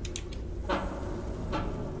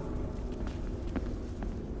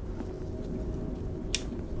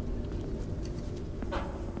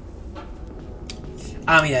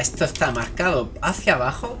 Ah, mira, esto está marcado hacia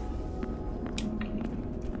abajo.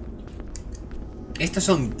 Estos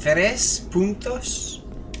son 3 puntos.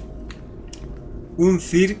 Un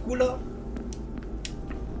círculo.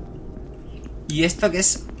 Y esto que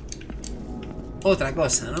es otra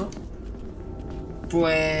cosa, ¿no?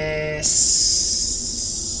 Pues...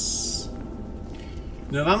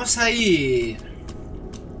 nos vamos a ir...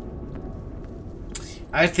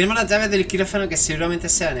 a ver, tenemos las llaves del quirófano que seguramente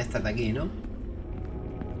sean estas de aquí, ¿no?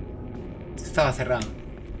 Esto estaba cerrado.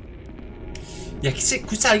 Y aquí se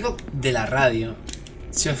escucha algo de la radio,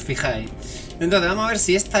 si os fijáis. Entonces vamos a ver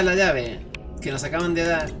si esta es la llave que nos acaban de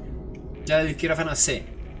dar. Llave del quirófano, sí.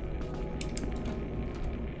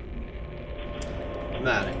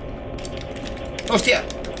 Vale. ¡Hostia!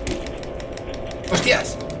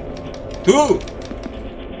 ¡Hostias! ¡Tú!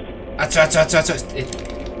 ¡Acho, acho, acho, acho!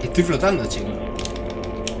 Estoy flotando, chico.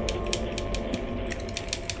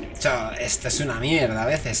 Chacho, esto es una mierda a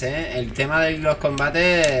veces, ¿eh? El tema de los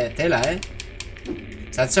combates... tela, ¿eh?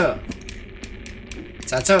 Chacho.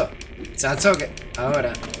 Chacho. Chacho, que...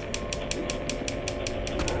 ahora.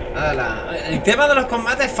 ¡Hala! El tema de los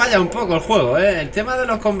combates falla un poco el juego, ¿eh? El tema de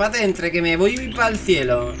los combates entre que me voy para el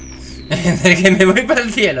cielo... entre que me voy para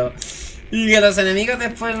el cielo y que los enemigos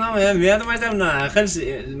después no me voy a tomar una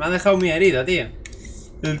ángel. Me ha dejado muy herido, tío.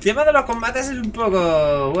 El tema de los combates es un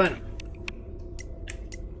poco... bueno.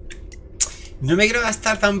 No me quiero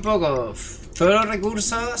gastar tampoco todos los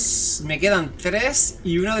recursos. Me quedan 3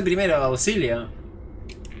 y uno de primero auxilio.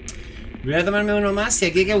 Voy a tomarme uno más y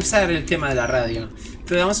aquí hay que usar el tema de la radio.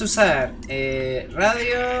 Entonces vamos a usar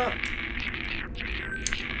radio.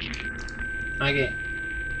 Aquí.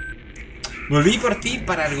 Volví por ti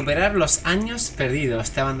para recuperar los años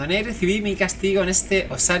perdidos. Te abandoné y recibí mi castigo en este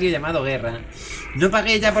osario llamado guerra. ¿No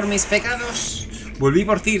pagué ya por mis pecados? Volví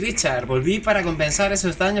por ti, Richard. Volví para compensar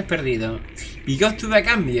esos daños perdidos. ¿Y qué obtuve a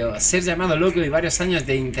cambio? Ser llamado loco y varios años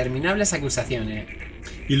de interminables acusaciones.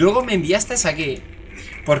 Y luego me enviaste aquí.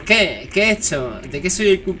 ¿Por qué? ¿Qué he hecho? ¿De qué soy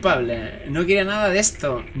el culpable? No quería nada de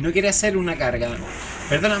esto. No quería ser una carga.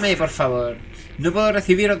 Perdóname, por favor. No puedo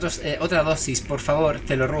recibir otra dosis. Por favor,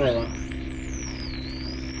 te lo ruego.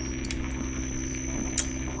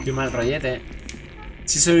 Qué mal rollete.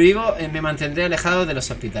 Si sobrevivo, me mantendré alejado de los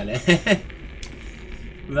hospitales.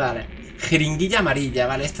 Vale. Jeringuilla amarilla.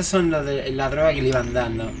 Vale, estos son los de la droga que le iban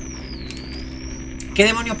dando. ¿Qué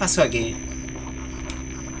demonios pasó aquí?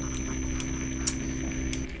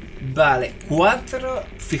 Vale, 4.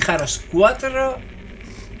 Fijaros, 4.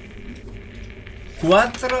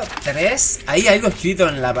 4, 3. Ahí hay algo escrito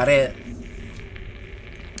en la pared.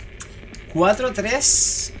 4,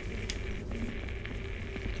 3.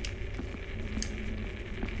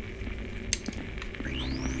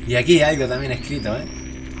 Y aquí hay algo también escrito, ¿eh?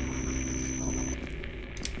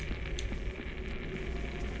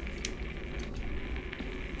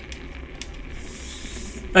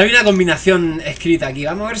 Hay una combinación escrita aquí.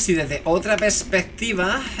 Vamos a ver si desde otra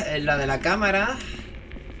perspectiva, la de la cámara.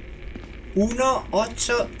 1,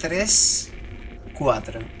 8, 3,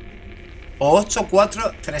 4. O 8,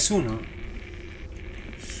 4, 3, 1.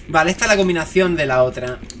 Vale, esta es la combinación de la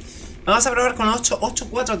otra. Vamos a probar con 8, 8,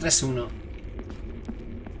 4, 3, 1.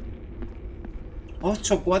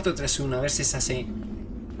 8, 4, 3, 1, a ver si es así.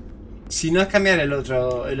 Si no es cambiar el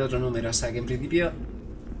otro número, o sea que en principio...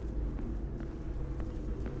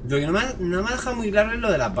 lo que no me ha dejado muy claro es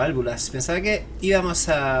lo de las válvulas. Pensaba que íbamos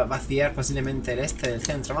a vaciar posiblemente el este del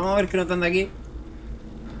centro. Vamos a ver qué notan de aquí.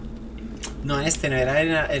 No, en este no era,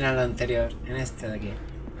 en el anterior. En este de aquí.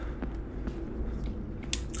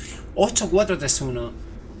 8, 4, 3, 1.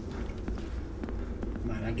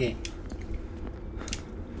 Vale, aquí.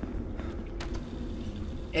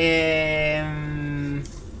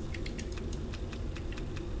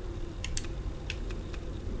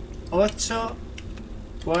 8,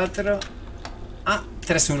 4... ah,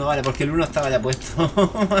 3, 1, vale, porque el 1 estaba ya puesto.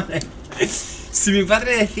 Vale. Si mi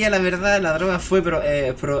padre decía la verdad, la droga fue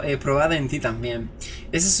probada en ti también.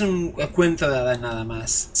 Ese es un cuento de hadas nada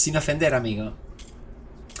más. Sin ofender, amigo.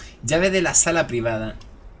 Llave de la sala privada.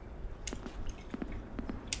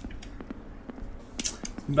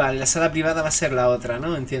 Vale, la sala privada va a ser la otra,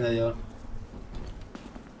 ¿no? Entiendo yo.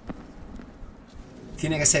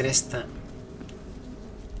 Tiene que ser esta.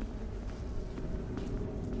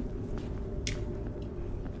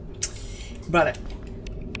 Vale.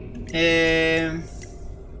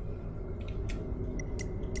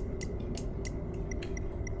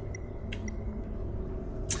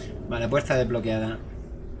 Vale, puerta desbloqueada.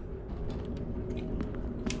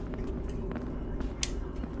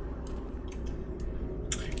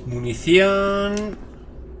 Munición.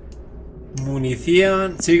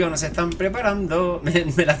 Munición. Chicos, nos están preparando.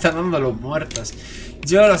 Me la están dando los muertos.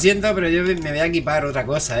 Yo lo siento, pero yo me voy a equipar otra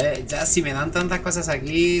cosa, ¿eh? Ya si me dan tantas cosas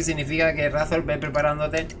aquí, significa que Razor, ve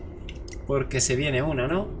preparándote. Porque se viene una,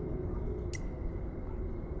 ¿no?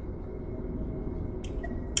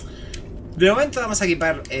 De momento vamos a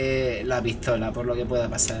equipar la pistola, por lo que pueda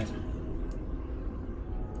pasar.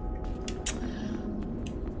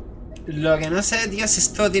 Lo que no sé, Dios,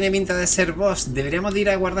 esto tiene pinta de ser boss. ¿Deberíamos de ir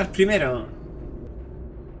a guardar primero?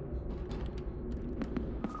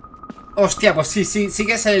 Hostia, pues sí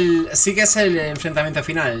que es el enfrentamiento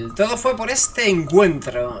final. Todo fue por este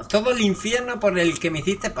encuentro. Todo el infierno por el que me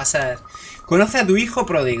hiciste pasar. Conoce a tu hijo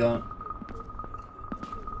pródigo.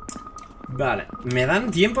 Vale, me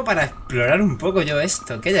dan tiempo para explorar un poco yo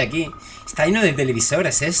esto. ¿Qué hay aquí? Está lleno de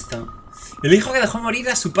televisores esto. El hijo que dejó morir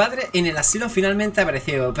a su padre en el asilo finalmente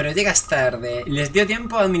apareció, pero llegas tarde. Les dio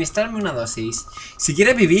tiempo a administrarme una dosis. Si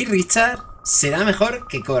quieres vivir, Richard, será mejor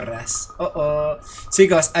que corras.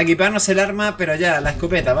 Chicos, equiparnos el arma, pero ya, la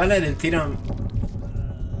escopeta, ¿vale? Del tirón.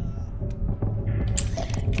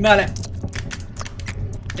 Vale.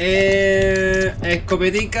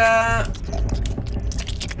 Escopetica.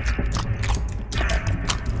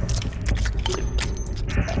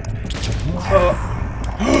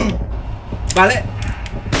 Vale.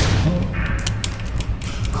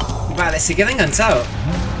 Vale, se queda enganchado.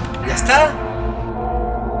 Ya está.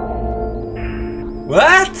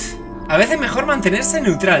 ¿What? A veces mejor mantenerse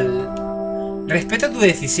neutral. Respeto tu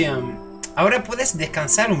decisión. Ahora puedes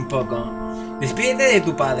descansar un poco. Despídete de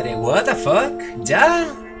tu padre. What the fuck? ¿Ya?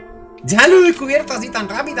 ¿Ya lo he descubierto así tan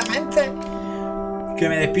rápidamente? Que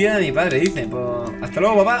me despida de mi padre, dice. Pues hasta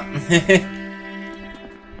luego, papá.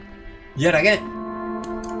 ¿Y ahora qué?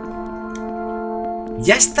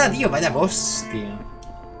 Ya está, tío. Vaya boss, tío.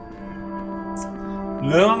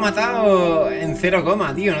 Lo hemos matado en 0,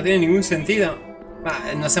 tío. No tiene ningún sentido.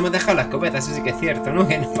 Nos hemos dejado la escopeta, eso sí que es cierto, ¿no?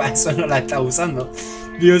 Que para eso no la está usando.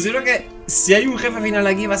 Digo, yo creo que si hay un jefe final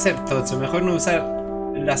aquí va a ser tocho. Mejor no usar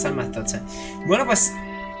las armas tochas. Bueno, pues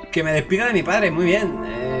que me despida de mi padre. Muy bien.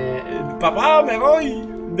 Papá, me voy.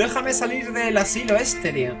 Déjame salir del asilo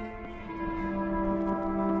este, tío.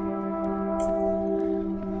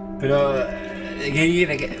 Pero... ¿qué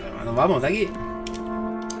quiere que...? Nos vamos de aquí.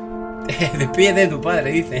 Despídete de tu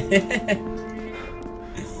padre, dice.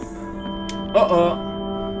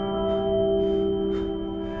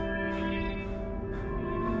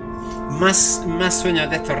 Más sueños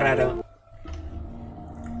de estos raros.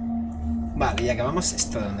 Vale, y acabamos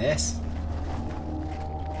esto. ¿Dónde es?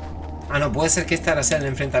 Ah, no, puede ser que este ahora sea el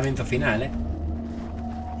enfrentamiento final, ¿eh?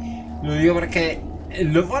 Lo digo porque...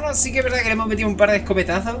 Bueno, sí que es verdad que le hemos metido un par de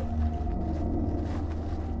escopetazos.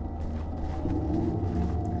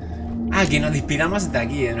 Ah, que nos inspiramos de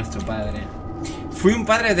aquí, de nuestro padre. Fui un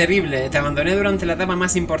padre terrible, te abandoné durante la etapa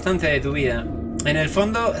más importante de tu vida. En el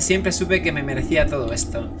fondo, siempre supe que me merecía todo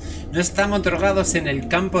esto. No estamos drogados en el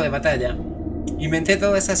campo de batalla. Inventé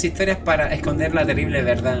todas esas historias para esconder la terrible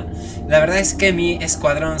verdad. La verdad es que mi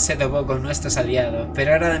escuadrón se topó con nuestros aliados,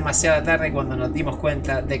 pero era demasiado tarde cuando nos dimos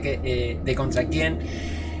cuenta de contra quién.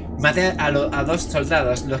 Maté a 2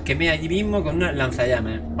 soldados, los quemé allí mismo con una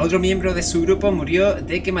lanzallamas. Otro miembro de su grupo murió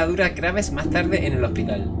de quemaduras graves más tarde en el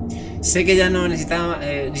hospital. Sé que ya no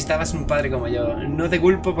necesitabas un padre como yo. No te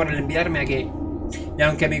culpo por enviarme aquí. Y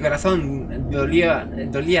aunque mi corazón dolía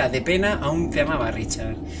de pena, aún te amaba,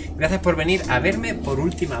 Richard. Gracias por venir a verme por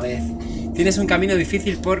última vez. Tienes un camino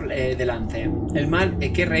difícil por delante. El mal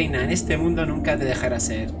que reina en este mundo nunca te dejará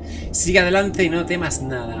ser. Sigue adelante y no temas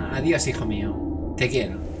nada. Adiós, hijo mío. Te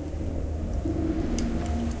quiero.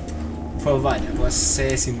 Pues vaya, pues se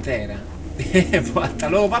desintegra. Pues hasta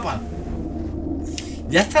luego, papá.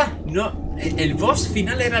 Ya está. No, el boss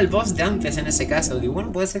final era el boss de antes en ese caso. Digo,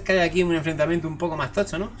 bueno, puede ser que haya aquí un enfrentamiento un poco más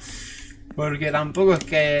tocho, ¿no? Porque tampoco es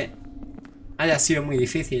que haya sido muy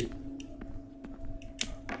difícil.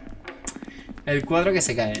 El cuadro que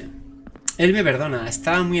se cae. Él me perdona,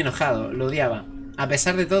 estaba muy enojado, lo odiaba. A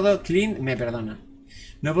pesar de todo, Clint me perdona.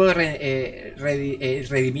 No puedo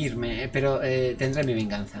redimirme, pero tendré mi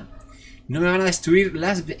venganza. No me van a destruir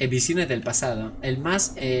las visiones del pasado. El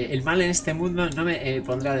mal en este mundo no me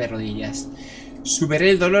pondrá de rodillas. Superé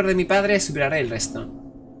el dolor de mi padre, superaré el resto.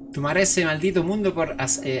 Tomaré ese maldito mundo por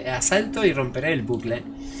asalto y romperé el bucle.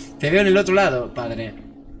 Te veo en el otro lado, padre.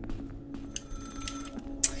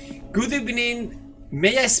 Good evening.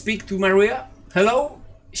 May I speak to Maria? Hello?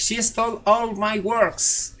 She stole all my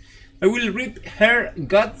works. I will rip her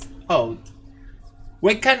gut out.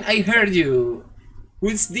 Why can't I hear you?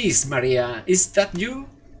 Who's this, Maria? Is that you?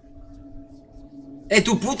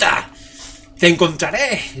 ¡Tu puta! Te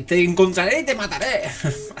encontraré y te mataré.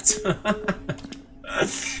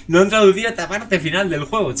 No han traducido esta parte final del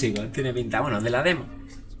juego, chicos. Tiene pinta, bueno, de la demo.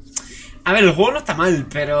 A ver, el juego no está mal,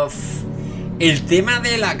 pero el tema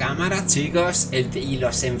de la cámara, chicos, y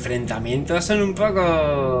los enfrentamientos son un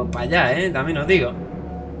poco para allá, también os digo.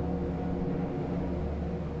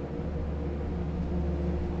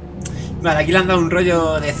 Vale, aquí le han dado un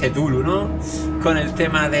rollo de Cthulhu, ¿no? Con el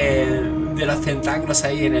tema de los tentáculos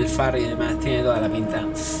ahí en el faro y demás, tiene toda la pinta.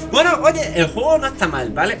 Bueno, oye, el juego no está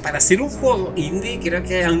mal, ¿vale? Para ser un juego indie creo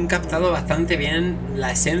que han captado bastante bien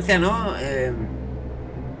la esencia, ¿no?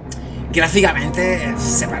 Gráficamente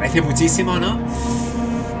se parece muchísimo, ¿no?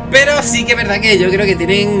 Pero sí que es verdad que yo creo que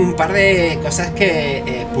tienen un par de cosas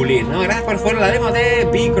que pulir, ¿no? Gracias por jugar la demo de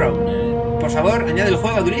Becrowned. Por favor, añade el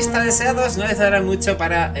juego a tu lista de deseados, no les dará mucho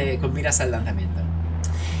para con miras al lanzamiento.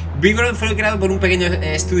 Becrowned fue creado por un pequeño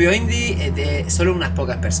estudio indie de solo unas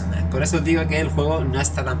pocas personas. Por eso os digo que el juego no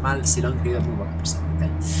está tan mal si lo han creado muy pocas personas.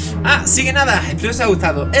 Así que nada, espero que os haya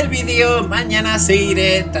gustado el vídeo. Mañana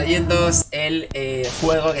seguiré trayéndoos el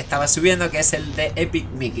juego que estaba subiendo, que es el de Epic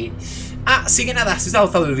Mickey. Así que nada, si os ha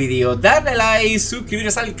gustado el vídeo, darle like,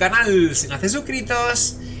 suscribiros al canal si no estáis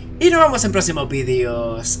suscritos. Y nos vemos en próximos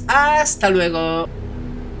vídeos. ¡Hasta luego!